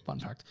 Mm-hmm. Fun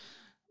fact.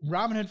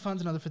 Robinhood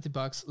funds another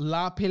 $50.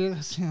 La Pil.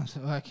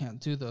 I can't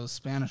do those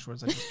Spanish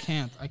words. I just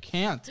can't. I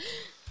can't.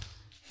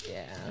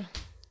 Yeah.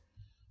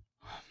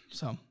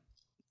 So,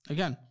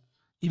 again,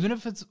 even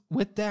if it's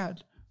with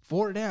dad,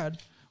 for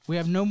dad, we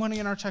have no money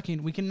in our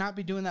checking. We cannot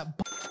be doing that.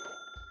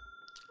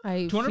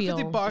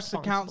 $250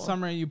 account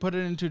summary. You put it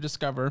into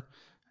Discover.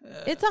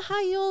 It's a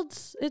high yield.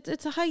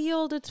 It's a high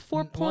yield. It's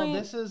 4. Well,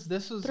 this is.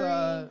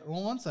 Well,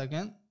 1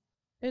 second.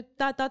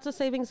 That's a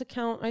savings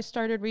account I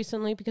started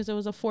recently because it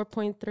was a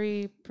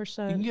 4.3%. You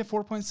can get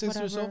 4.6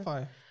 through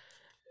SoFi.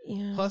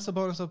 Yeah. Plus a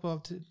bonus up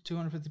to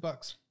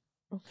 $250.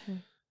 Okay.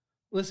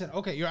 Listen,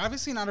 okay, you're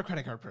obviously not a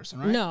credit card person,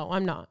 right? No,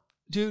 I'm not.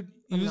 Dude,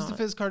 use the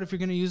Fizz card if you're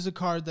going to use a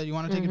card that you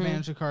want to take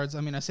advantage of cards.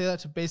 I mean, I say that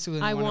to basically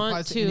anyone. It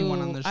applies to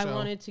anyone on this show. I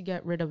wanted to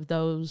get rid of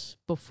those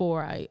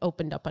before I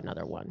opened up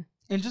another one.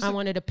 And I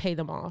wanted to pay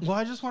them off. Well,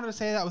 I just wanted to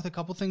say that with a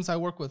couple things I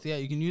work with. Yeah,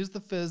 you can use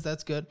the Fizz.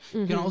 That's good.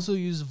 You can also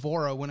use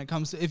Vora when it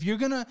comes to, if you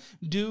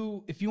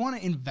want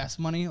to invest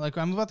money, like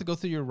I'm about to go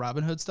through your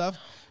Robinhood stuff,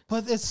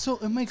 but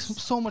it makes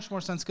so much more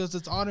sense because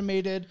it's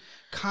automated,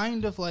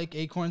 kind of like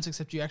Acorns,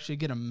 except you actually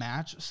get a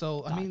match.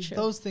 So, I mean,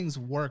 those things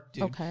work,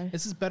 dude. Okay.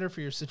 This is better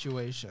for your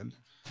situation.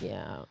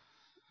 Yeah.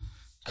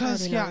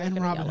 Because, in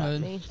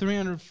Robinhood,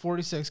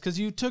 346, because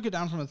you took it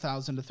down from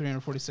 1,000 to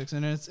 346,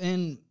 and it's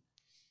in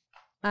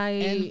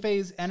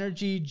Enphase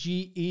Energy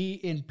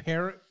GE in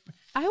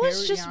I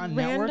was just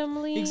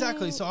randomly network.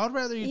 Exactly. So I'd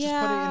rather you just put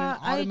it in an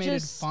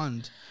automated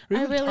fund.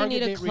 I really need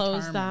to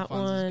close that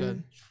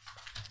one.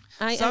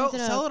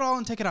 Sell it all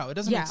and take it out. It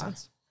doesn't make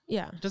sense.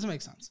 Yeah. It doesn't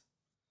make sense.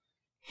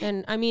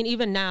 And I mean,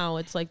 even now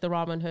it's like the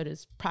Robinhood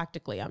is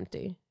practically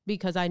empty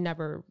because I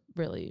never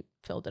really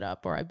filled it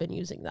up, or I've been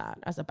using that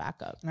as a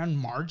backup. And on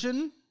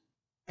margin,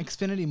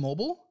 Xfinity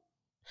Mobile.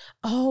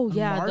 Oh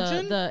yeah,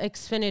 the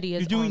Xfinity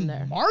is on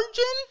there.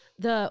 Margin?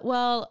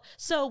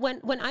 So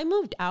when I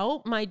moved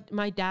out, my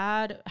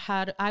dad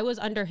I was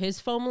under his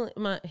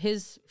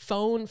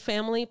phone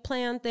family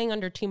plan thing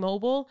under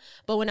T-Mobile,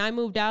 but when I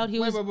moved out, he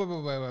was. Wait.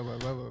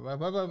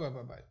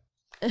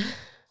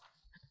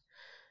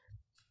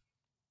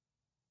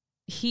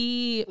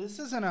 This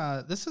isn't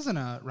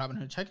a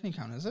Robinhood checking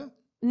account, is it?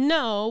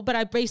 No, but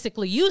I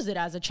basically use it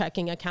as a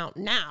checking account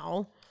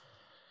now.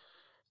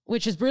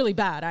 which is really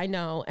bad. I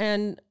know.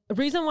 And the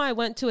reason why I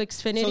went to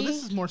Xfinity. So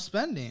this is more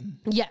spending.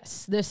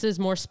 Yes, this is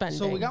more spending.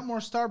 So we got more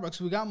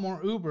Starbucks. We got more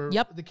Uber.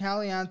 Yep. The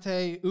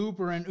Caliente,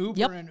 Uber and Uber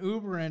Yep. and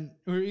Uber. And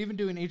we're even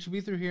doing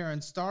HEB through here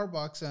and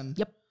Starbucks. And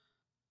yep.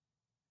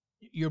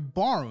 You're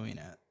borrowing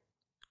it.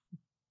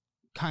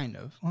 Kind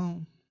of.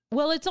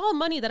 Well, it's all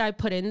money that I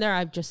put in there.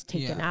 I've just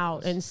taken Yeah,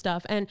 out and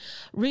stuff. And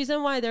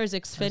reason why there's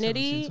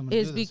Xfinity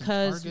is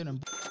because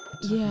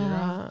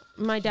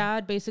my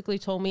dad basically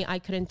told me I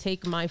couldn't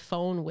take my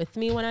phone with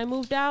me when I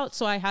moved out.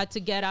 So I had to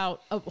get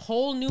out a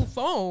whole new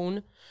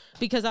phone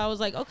because I was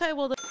like, okay,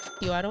 well,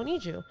 you, I don't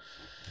need you.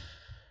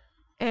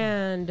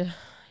 And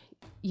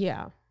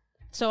yeah.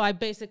 So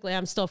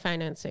I'm still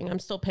financing. I'm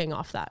still paying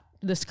off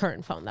this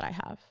current phone that I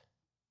have,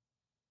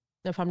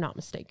 if I'm not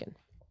mistaken.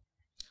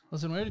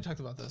 Listen, we already talked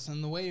about this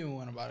and the way you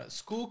went about it.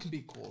 School can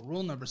be cool.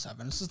 Rule number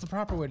 7. This is the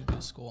proper way to do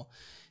school.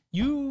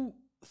 You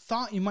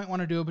thought you might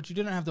want to do it, but you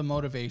didn't have the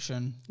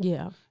motivation.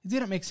 Yeah. It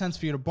didn't make sense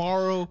for you to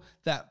borrow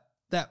that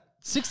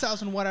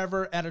 $6,000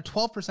 whatever at a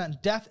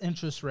 12% death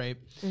interest rate.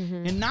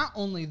 Mm-hmm. And not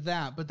only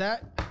that, but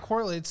that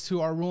correlates to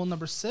our rule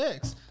number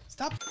 6.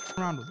 Stop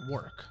around with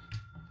work.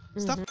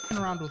 Stop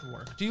around with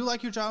work. Do you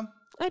like your job?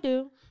 I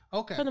do.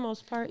 Okay. For the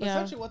most part, yeah.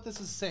 Essentially what this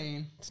is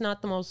saying. It's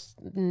not the most,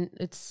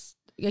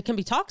 it can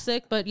be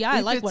toxic, but yeah, I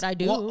like what I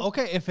do. Well,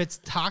 okay, if it's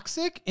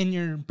toxic and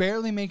you're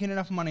barely making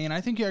enough money, and I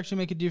think you actually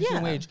make a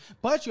decent wage,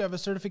 but you have a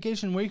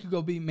certification where you could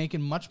go be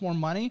making much more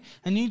money,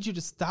 I need you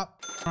to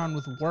stop around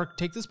with work.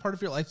 Take this part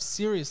of your life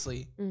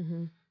seriously.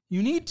 Mm-hmm.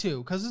 You need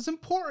to, because it's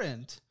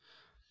important.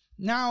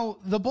 Now,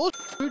 the bullshit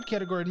food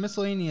category and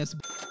miscellaneous,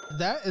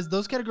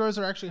 those categories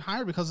are actually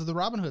higher because of the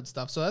Robinhood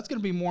stuff. So that's going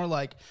to be more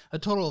like a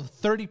total of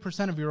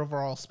 30% of your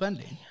overall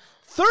spending.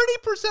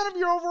 30% of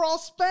your overall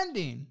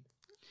spending.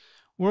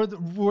 Where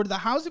the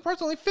housing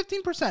part's only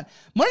 15%.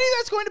 Money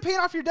that's going to pay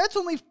off your debt's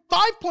only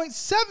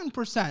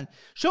 5.7%.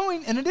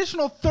 Showing an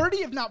additional 30,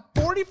 if not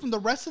 40, from the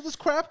rest of this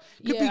crap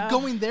could be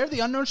going there.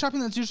 The unknown shopping,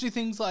 that's usually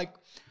things like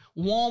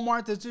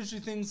Walmart. That's usually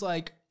things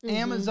like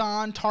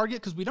Amazon, Target,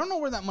 because we don't know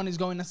where that money's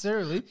going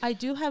necessarily. I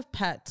do have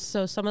pets,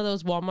 so some of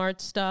those Walmart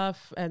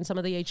stuff and some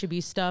of the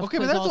HEB stuff. Okay,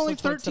 but that's only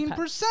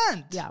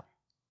 13%. Yeah.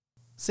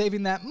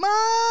 Saving that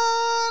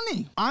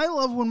money. I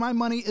love when my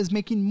money is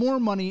making more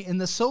money,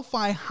 and the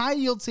SoFi high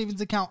yield savings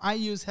account I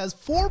use has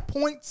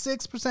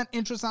 4.6%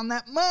 interest on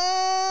that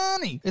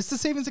money. It's the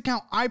savings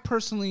account I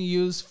personally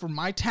use for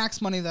my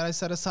tax money that I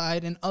set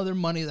aside and other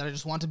money that I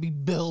just want to be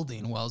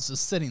building while it's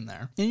just sitting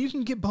there. And you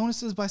can get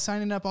bonuses by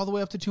signing up all the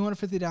way up to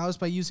 $250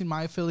 by using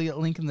my affiliate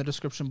link in the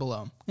description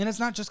below. And it's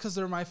not just because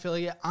they're my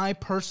affiliate. I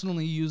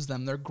personally use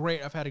them. They're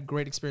great. I've had a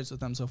great experience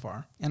with them so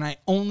far. And I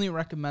only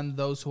recommend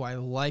those who I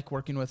like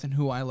working with and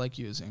who I like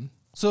using.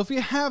 So if you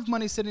have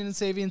money sitting in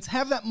savings,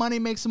 have that money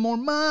make some more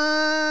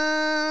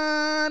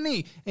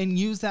money and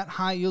use that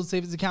high yield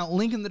savings account.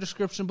 Link in the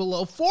description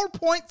below.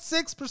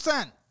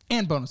 4.6%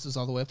 and bonuses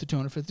all the way up to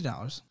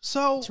 $250.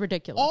 So it's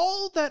ridiculous.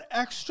 All that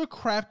extra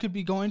crap could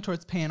be going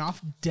towards paying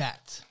off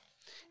debt.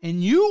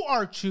 And you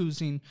are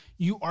choosing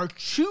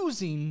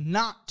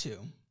not to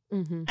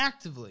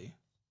actively.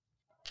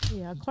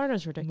 Yeah,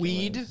 Klarna's ridiculous.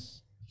 Weed.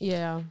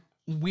 Yeah.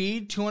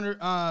 Weed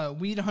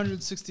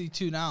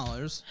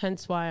 $162.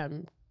 Hence why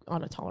I'm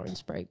on a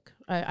tolerance break.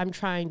 I'm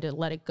trying to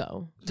let it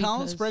go.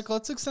 Tolerance break.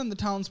 Let's extend the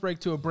tolerance break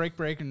to a break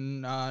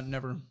and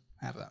never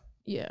have that.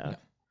 Yeah.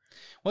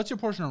 What's your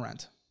portion of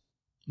rent?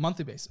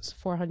 Monthly basis.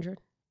 400.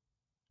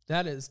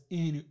 That is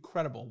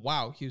incredible.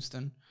 Wow,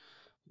 Houston.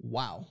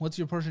 Wow. What's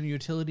your portion of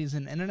utilities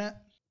and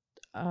internet?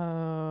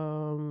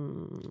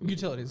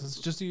 Utilities. It's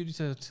just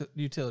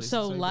utilities.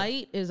 So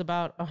light is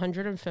about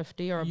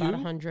 150 or about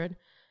 100.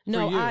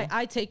 No,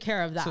 I take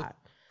care of that.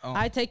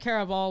 I take care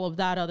of all of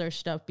that other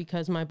stuff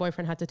because my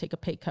boyfriend had to take a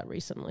pay cut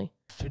recently.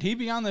 Should he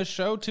be on this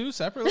show too,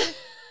 separately?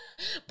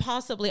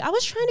 Possibly. I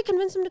was trying to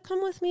convince him to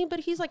come with me, but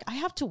he's like, I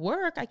have to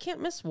work. I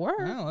can't miss work.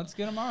 No, let's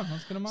get him on.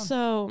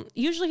 So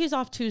usually he's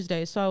off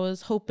Tuesday. So I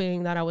was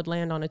hoping that I would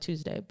land on a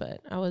Tuesday,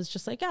 but I was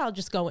just like, yeah, I'll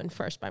just go in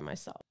first by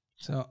myself.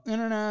 So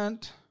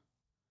internet,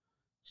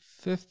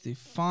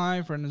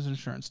 55, renter's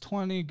insurance,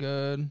 20,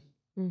 good.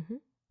 Mm-hmm.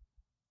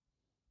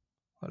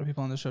 A lot of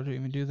people on the show don't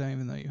even do that,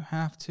 even though you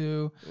have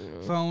to.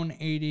 Phone,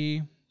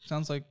 80.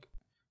 Sounds like,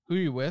 who are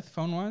you with,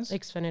 phone-wise?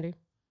 Xfinity.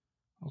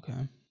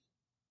 Okay.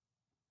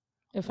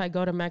 If I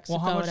go to Mexico,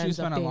 well, how much it do you ends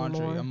spend up on being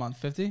laundry more. a month?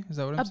 50? Is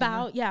that what I'm saying?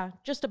 About, yeah,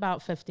 just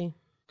about 50.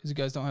 Because you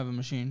guys don't have a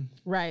machine.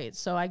 Right.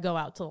 So I go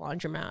out to the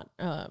laundromat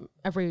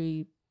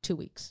every 2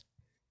 weeks.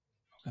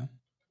 Okay.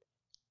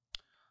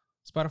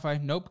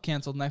 Spotify, nope,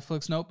 canceled.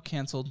 Netflix, nope,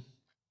 canceled.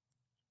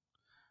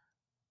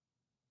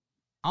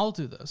 I'll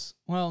do this.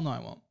 Well, no, I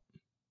won't.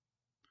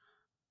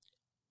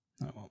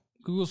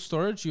 Google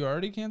Storage, you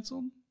already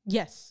canceled?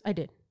 Yes, I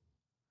did.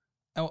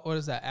 What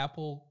is that?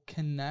 Apple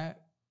Connect?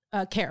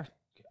 Care.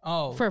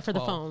 Oh. For the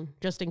phone,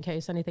 just in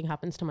case anything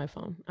happens to my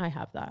phone. I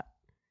have that.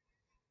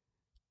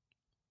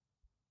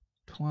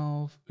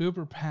 12.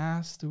 Uber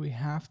Pass, do we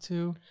have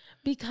to?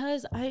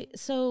 Because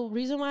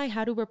reason why I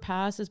had Uber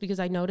Pass is because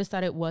I noticed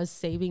that it was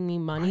saving me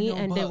money,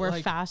 and there were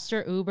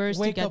faster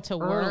Ubers to get to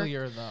work.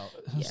 Earlier though,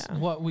 is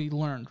what we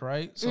learned,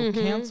 right? So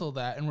cancel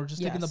that, and we're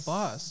just taking the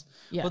bus.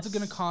 Yes. What's it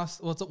going to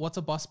cost? What's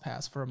a bus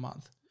pass for a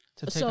month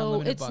to take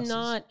unlimited buses? So it's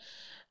not.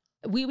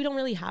 We don't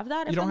really have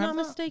that, if I'm not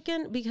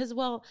mistaken, because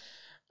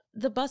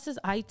the buses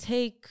I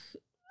take.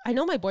 I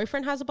know my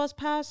boyfriend has a bus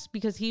pass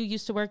because he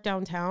used to work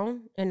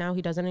downtown and now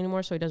he doesn't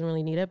anymore, so he doesn't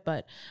really need it.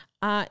 But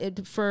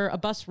for a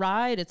bus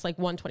ride, it's like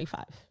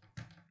 $125.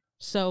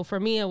 So for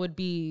me, it would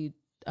be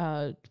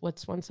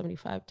what's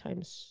 175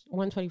 times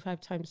 125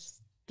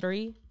 times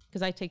 3?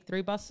 Because I take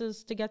 3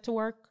 buses to get to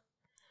work.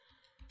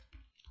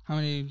 How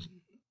many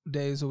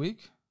days a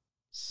week?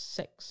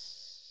 6.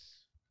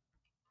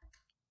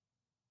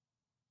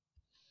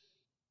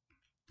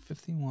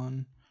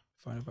 51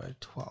 divided by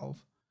 12.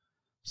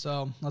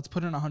 So let's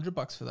put in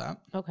 $100 for that.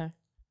 Okay.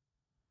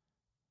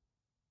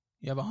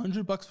 You have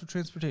 $100 for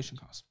transportation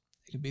costs.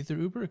 It can be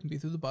through Uber. It can be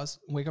through the bus.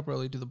 Wake up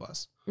early, do the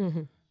bus.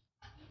 Mm-hmm.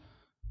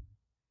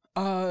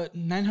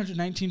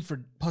 919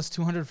 for plus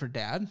 200 for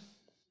dad.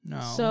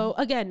 No. So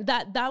again,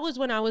 that was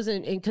when I was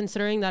in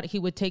considering that he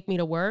would take me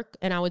to work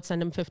and I would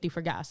send him 50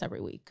 for gas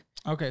every week.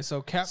 Okay,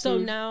 so cat food. So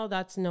now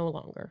that's no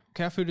longer.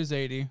 Cat food is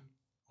 80.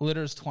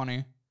 Litter is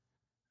 20.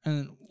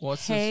 And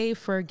what's hay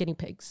for guinea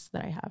pigs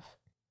that I have.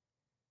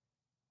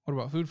 What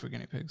about food for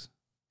guinea pigs?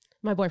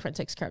 My boyfriend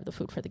takes care of the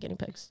food for the guinea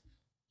pigs.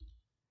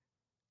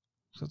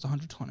 So it's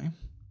 120.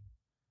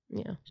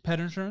 Yeah. Pet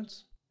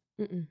insurance?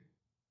 Mm-mm.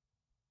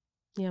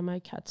 Yeah, my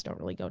cats don't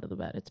really go to the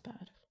vet. It's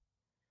bad.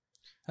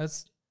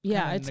 It's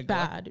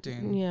bad.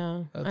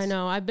 Yeah, I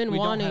know. I've been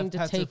wanting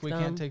to take them. We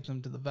can't take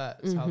them to the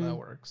vet. Is how that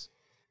works.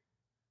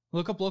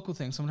 Look up local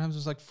things. Sometimes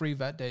there's like free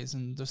vet days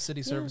and there's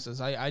city services.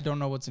 I don't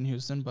know what's in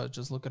Houston, but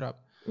just look it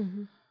up.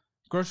 Mm-hmm.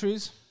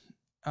 Groceries.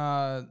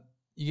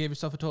 You gave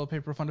yourself a toilet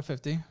paper refund of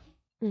 $50.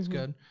 It's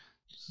good.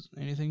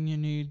 Anything you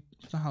need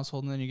for the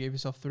household, and then you gave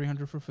yourself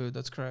 $300 for food.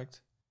 That's correct.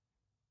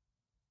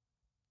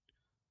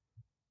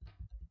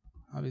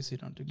 Obviously, you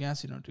don't do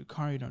gas. You don't do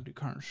car. You don't do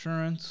car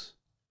insurance.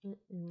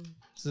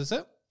 Is this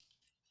it?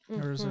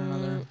 Or is there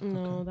another?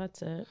 No,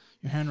 that's it.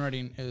 Your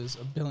handwriting is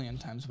a billion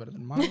times better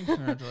than mine.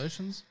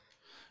 Congratulations.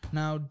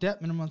 Now,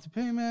 debt, minimum monthly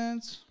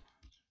payments.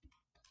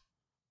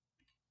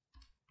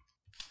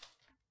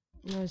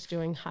 I was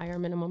doing higher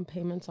minimum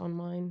payments on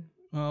mine.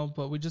 Well,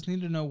 but we just need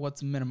to know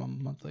what's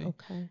minimum monthly.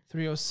 Okay.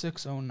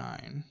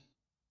 30609.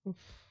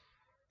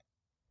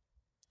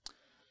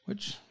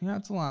 Which,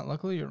 it's a lot.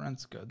 Luckily, your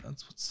rent's good.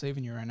 That's what's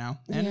saving you right now.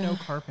 And no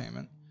car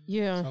payment.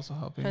 Yeah. It's also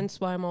helping. Hence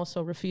why I'm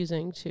also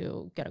refusing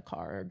to get a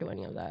car or do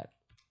any of that.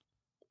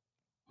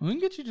 We can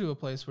get you to a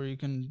place where you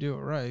can do it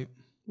right.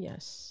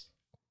 Yes.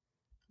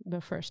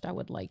 But first, I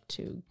would like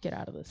to get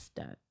out of this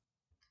debt.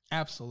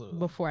 Absolutely.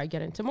 Before I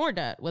get into more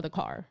debt with a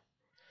car.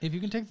 If you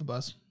can take the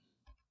bus,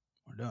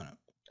 we're doing it.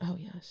 Oh,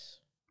 yes.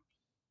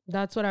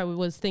 That's what I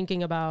was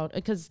thinking about.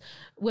 Because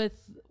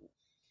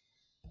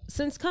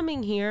since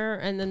coming here,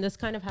 and then this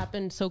kind of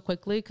happened so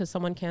quickly because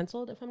someone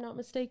canceled, if I'm not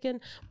mistaken.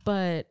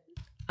 But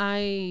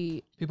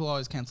people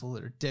always cancel.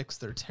 They're dicks.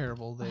 They're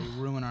terrible. They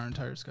ruin our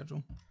entire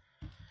schedule.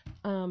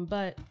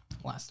 But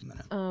last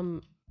minute.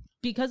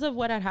 Because of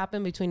what had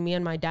happened between me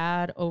and my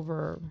dad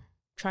over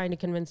trying to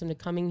convince him to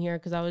coming here,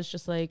 because I was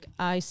just like,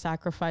 I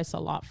sacrifice a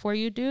lot for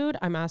you, dude.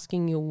 I'm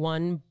asking you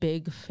one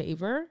big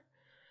favor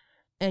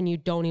and you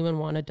don't even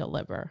want to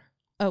deliver.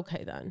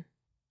 Okay, then.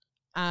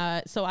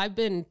 So I've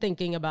been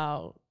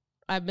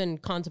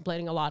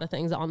contemplating a lot of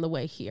things on the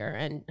way here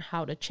and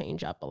how to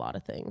change up a lot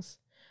of things.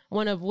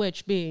 One of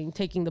which being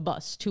taking the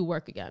bus to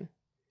work again.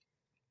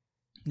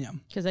 Yeah.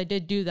 Because I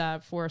did do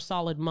that for a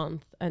solid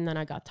month and then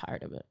I got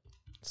tired of it.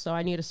 So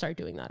I need to start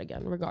doing that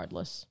again,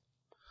 regardless.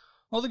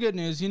 Well, the good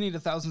news, you need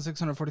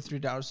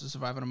 $1,643 to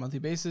survive on a monthly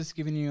basis,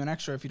 giving you an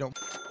extra, if you don't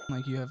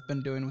like you have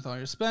been doing with all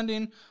your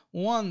spending,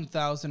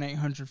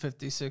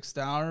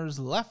 $1,856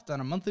 left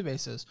on a monthly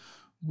basis.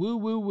 Woo,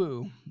 woo,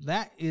 woo.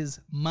 That is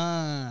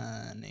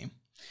money.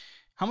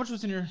 How much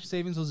was in your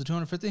savings? Was it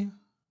 $250?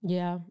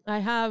 Yeah, I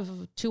have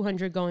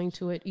 200 going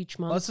to it each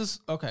month.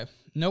 Okay.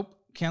 Nope.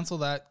 Cancel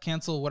that.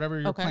 Cancel whatever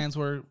your plans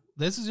were.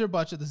 This is your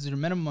budget. This is your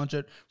minimum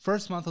budget.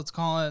 First month, let's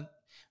call it.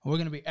 We're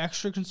going to be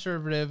extra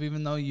conservative,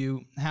 even though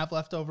you have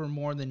left over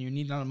more than you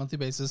need on a monthly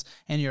basis,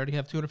 and you already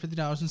have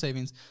 $250 in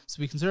savings.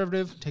 So be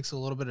conservative. Takes a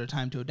little bit of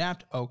time to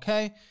adapt.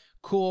 Okay,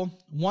 cool.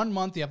 1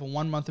 month, you have a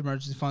 1 month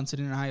emergency fund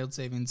sitting in high yield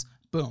savings.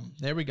 Boom.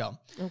 There we go.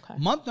 Okay.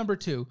 Month number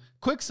 2,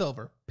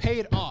 Quicksilver,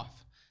 paid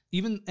off.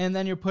 And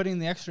then you're putting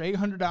the extra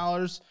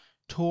 $800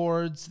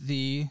 towards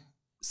the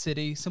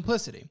City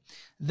Simplicity.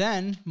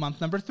 Then month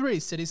number 3,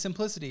 City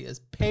Simplicity is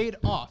paid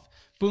off.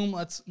 Boom,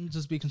 let's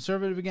just be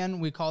conservative again.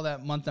 We call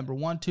that month number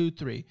 1, 2,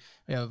 3.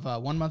 We have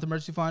 1 month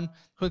emergency fund.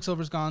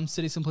 Quicksilver's gone.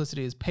 City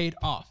Simplicity is paid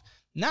off.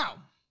 Now,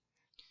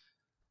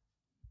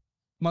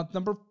 month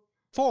number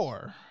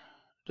 4,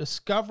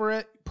 discover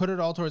it, put it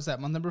all towards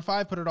that. Month number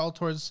 5, put it all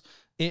towards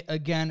it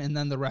again, and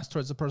then the rest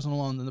towards the personal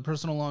loan. Then the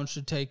personal loan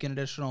should take an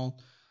additional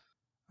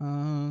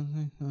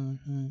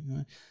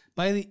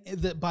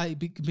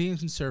Being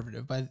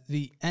conservative, by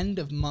the end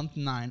of month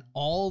 9,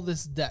 all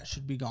this debt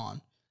should be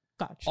gone.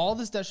 Gotcha. All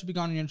this debt should be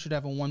gone, and you should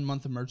have a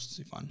 1-month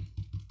emergency fund.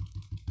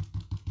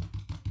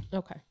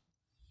 Okay.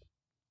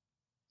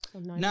 So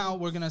now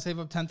we're gonna save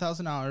up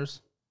 $10,000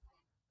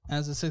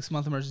 as a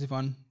 6-month emergency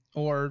fund,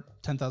 or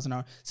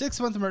 $10,000. 6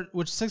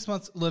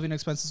 months living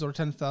expenses, or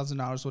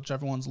 $10,000,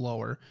 whichever one's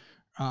lower.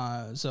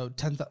 So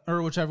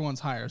or whichever one's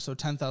higher. So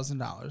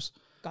 $10,000.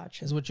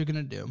 Gotcha. Is what you're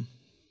gonna do.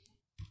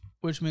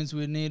 Which means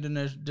we need an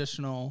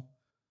additional,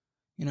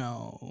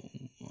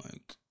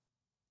 like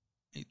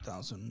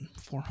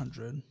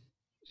 8,400.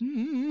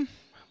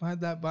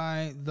 Divide that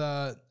by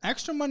the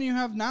extra money you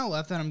have now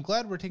left, and I'm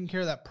glad we're taking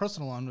care of that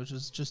personal loan, which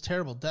is just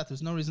terrible debt.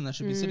 There's no reason that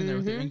should be sitting there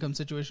with your income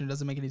situation. It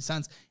doesn't make any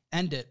sense.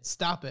 End it.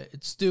 Stop it.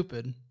 It's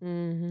stupid.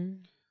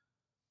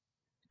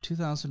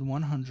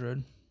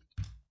 2,100.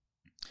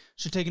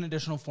 Should take an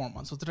additional 4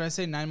 months. What did I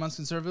say? 9 months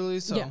conservatively?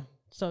 So yeah.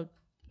 So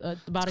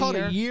about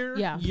a year.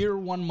 Yeah. Year,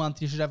 1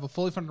 month. You should have a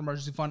fully funded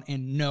emergency fund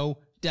and no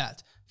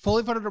debt.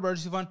 Fully funded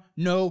emergency fund,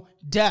 no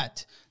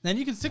debt. Then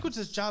you can stick with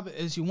this job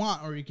as you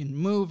want, or you can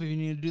move if you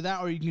need to do that,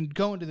 or you can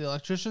go into the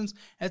electricians.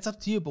 It's up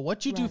to you. But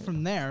what you do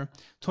from there,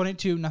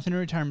 22, nothing in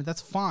retirement,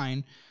 that's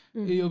fine.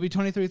 You'll be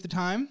 23 at the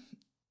time.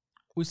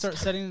 We start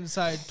setting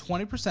aside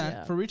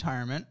 20% for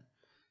retirement.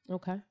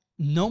 Okay.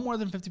 No more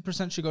than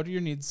 50% should go to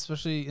your needs,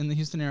 especially in the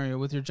Houston area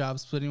with your job,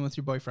 splitting with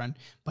your boyfriend.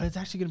 But it's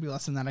actually going to be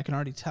less than that. I can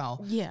already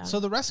tell. Yeah.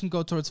 So the rest can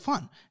go towards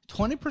fun.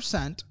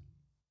 20%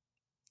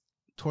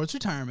 towards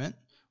retirement.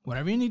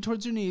 Whatever you need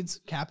towards your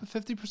needs, cap at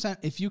 50%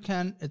 if you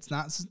can. It's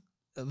not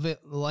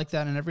like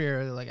that in every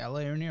area, like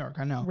LA or New York,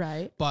 I know.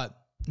 Right. But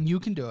you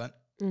can do it.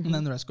 And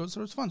then the rest goes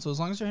towards fun. So as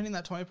long as you're hitting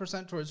that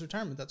 20% towards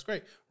retirement, that's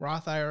great.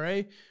 Roth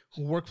IRA,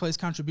 workplace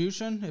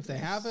contribution, if they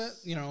have it,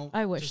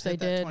 I wish they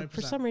did. 20%.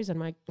 For some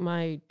reason,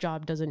 my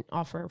job doesn't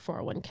offer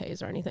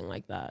 401ks or anything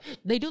like that.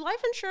 They do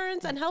life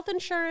insurance and health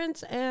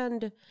insurance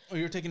and... Oh,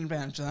 you're taking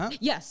advantage of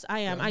that? Yes, I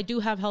am. Good. I do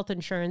have health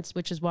insurance,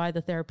 which is why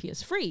the therapy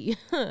is free.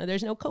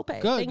 There's no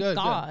copay. Thank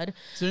God. Good.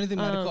 Is there anything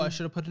medical I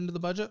should have put into the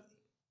budget?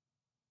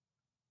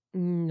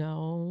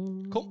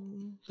 No. Cool.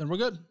 Then we're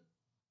good.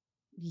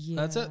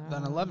 Yeah. That's it.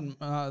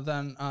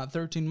 Then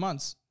 13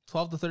 months,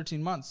 12 to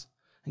 13 months.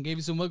 And gave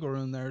you some wiggle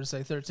room there to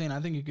say 13.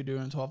 I think you could do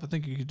it in 12. I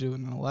think you could do it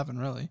in 11,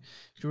 really.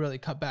 If you really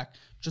cut back.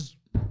 Just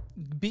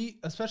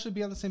especially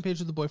be on the same page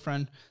with the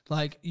boyfriend.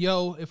 Like,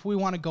 yo, if we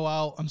want to go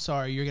out, I'm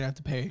sorry, you're going to have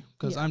to pay.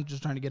 Because I'm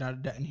just trying to get out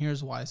of debt. And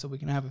here's why, so we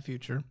can have a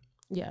future.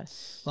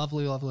 Yes.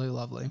 Lovely, lovely,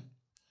 lovely.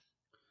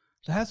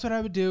 That's what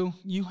I would do.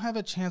 You have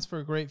a chance for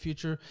a great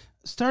future.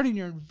 Starting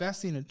your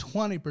investing at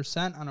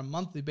 20% on a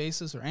monthly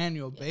basis or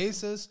annual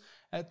basis.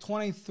 At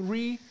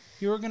 23,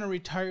 you're going to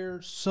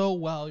retire so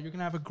well. You're going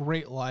to have a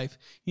great life.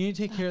 You need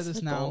to take care of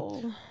this now.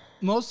 Goal.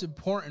 Most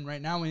important right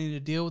now, we need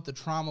to deal with the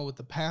trauma with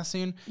the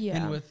passing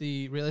and with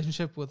the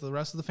relationship with the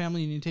rest of the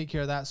family. You need to take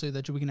care of that so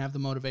that we can have the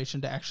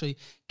motivation to actually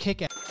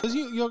kick ass. Because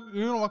you're going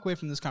to walk away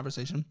from this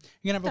conversation.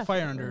 You're going to have a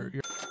fire under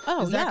your...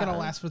 Oh, Is that going to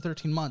last for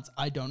 13 months?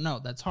 I don't know.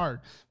 That's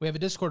hard. We have a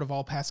Discord of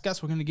all past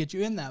guests. We're going to get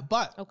you in that.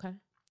 But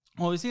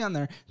what we see on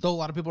there, though a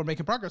lot of people are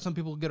making progress, some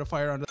people get a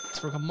fire under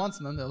for a couple months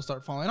and then they'll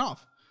start falling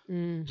off.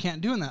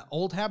 Can't do that.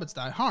 Old habits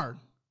die hard.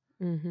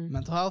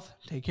 Mental health,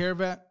 take care of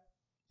it.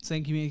 Stay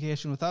in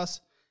communication with us.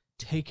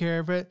 Take care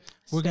of it.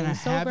 We're going to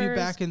have you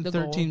back in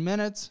 13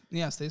 minutes.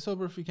 Yeah, stay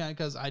sober if you can,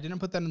 because I didn't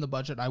put that in the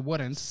budget. I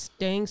wouldn't.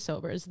 Staying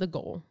sober is the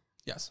goal.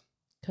 Yes.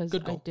 Because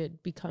I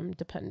did become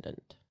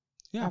dependent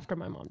after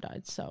my mom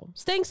died. So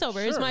staying sober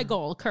is my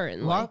goal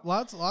currently.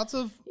 Lots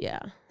of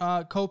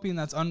coping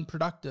that's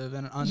unproductive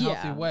in an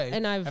unhealthy way.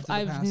 And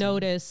I've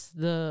noticed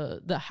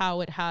the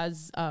how it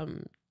has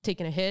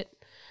taken a hit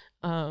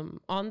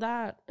on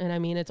that. And I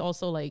mean, it's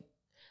also like,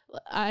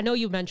 I know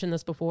you've mentioned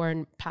this before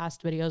in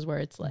past videos where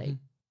it's like,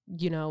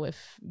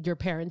 if your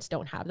parents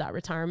don't have that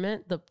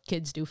retirement, the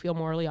kids do feel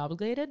morally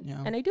obligated.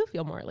 And I do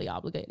feel morally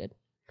obligated.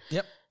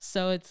 Yep.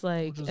 So it's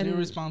like... Which is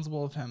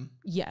irresponsible of him.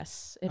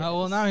 Yes.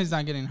 Well, now he's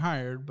not getting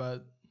hired,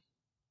 but...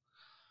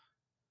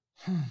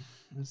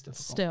 it's difficult.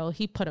 Still,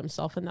 he put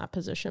himself in that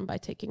position by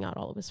taking out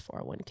all of his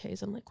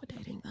 401ks and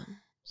liquidating them.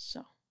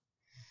 So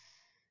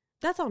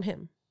that's on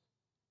him.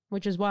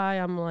 Which is why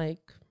I'm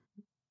like,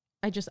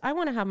 I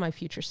want to have my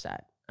future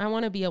set. I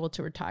want to be able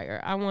to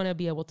retire. I want to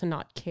be able to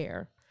not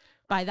care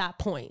by that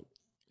point.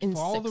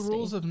 Follow the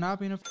rules of not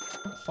being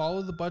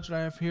follow the budget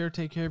I have here.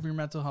 Take care of your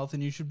mental health,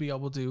 and you should be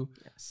able to.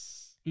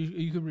 Yes.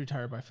 You could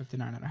retire by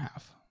 59 and a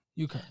half.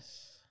 You could.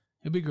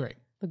 It'd be great.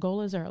 The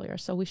goal is earlier,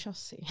 so we shall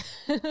see.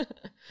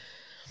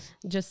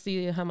 Just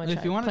see how much.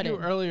 If you want to do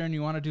earlier and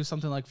you want to do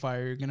something like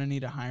fire, you're going to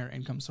need a higher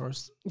income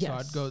source. Yes. So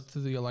I'd go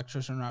through the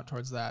electrician route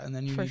towards that, and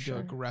then you need to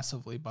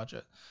aggressively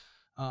budget.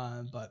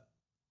 But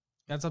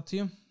that's up to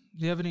you.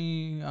 Do you have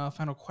any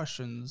final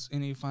questions?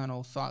 Any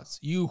final thoughts?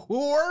 You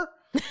whore!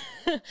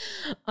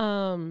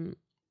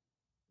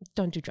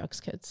 Don't do drugs,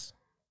 kids.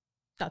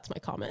 That's my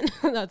comment.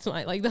 That's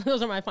my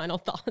those are my final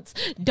thoughts.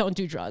 Don't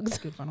do drugs.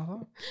 Good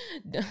final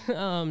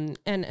thought.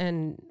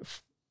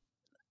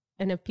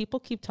 And if people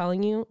keep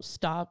telling you,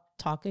 stop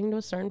talking to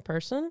a certain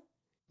person,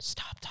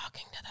 stop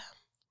talking to them.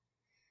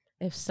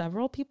 If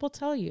several people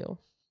tell you, you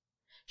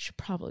should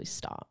probably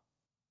stop.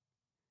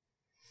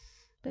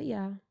 But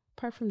yeah,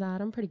 apart from that,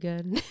 I'm pretty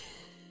good.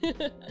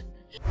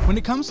 When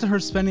it comes to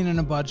her spending in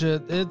a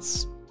budget,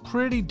 it's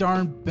pretty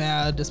darn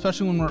bad,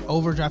 especially when we're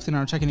overdrafting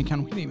our checking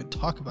account. We didn't even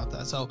talk about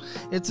that. So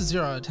it's a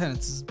 0 out of 10.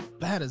 It's as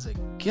bad as it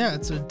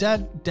gets. So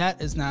debt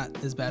is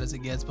not as bad as it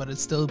gets, but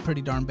it's still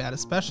pretty darn bad,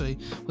 especially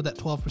with that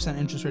 12%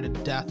 interest rate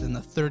of debt and the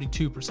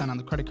 32% on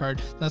the credit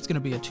card. That's going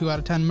to be a 2 out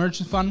of 10.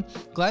 Emergency fund,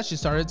 glad she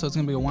started, so it's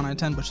going to be a 1 out of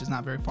 10, but she's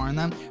not very far in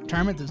that.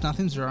 Retirement, there's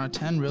nothing, 0 out of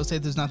 10. Real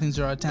estate, there's nothing,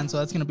 0 out of 10. So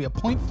that's going to be a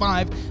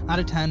 0.5 out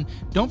of 10.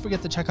 Don't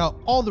forget to check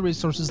out all the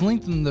resources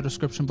linked in the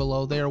description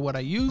below. They are what I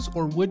use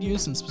or would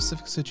use in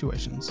specific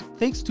situations.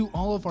 Thanks to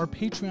all of our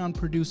Patreon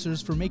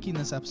producers for making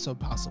this episode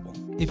possible.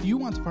 If you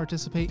want to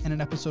participate in an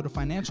episode of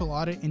Financial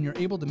Audit and you're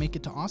able to make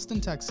it to Austin,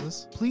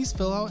 Texas, please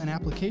fill out an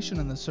application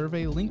in the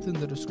survey linked in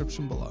the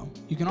description below.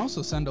 You can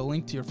also send a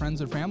link to your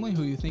friends or family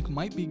who you think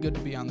might be good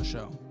to be on the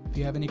show. If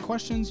you have any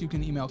questions, you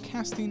can email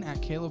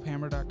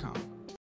casting@calebhammer.com.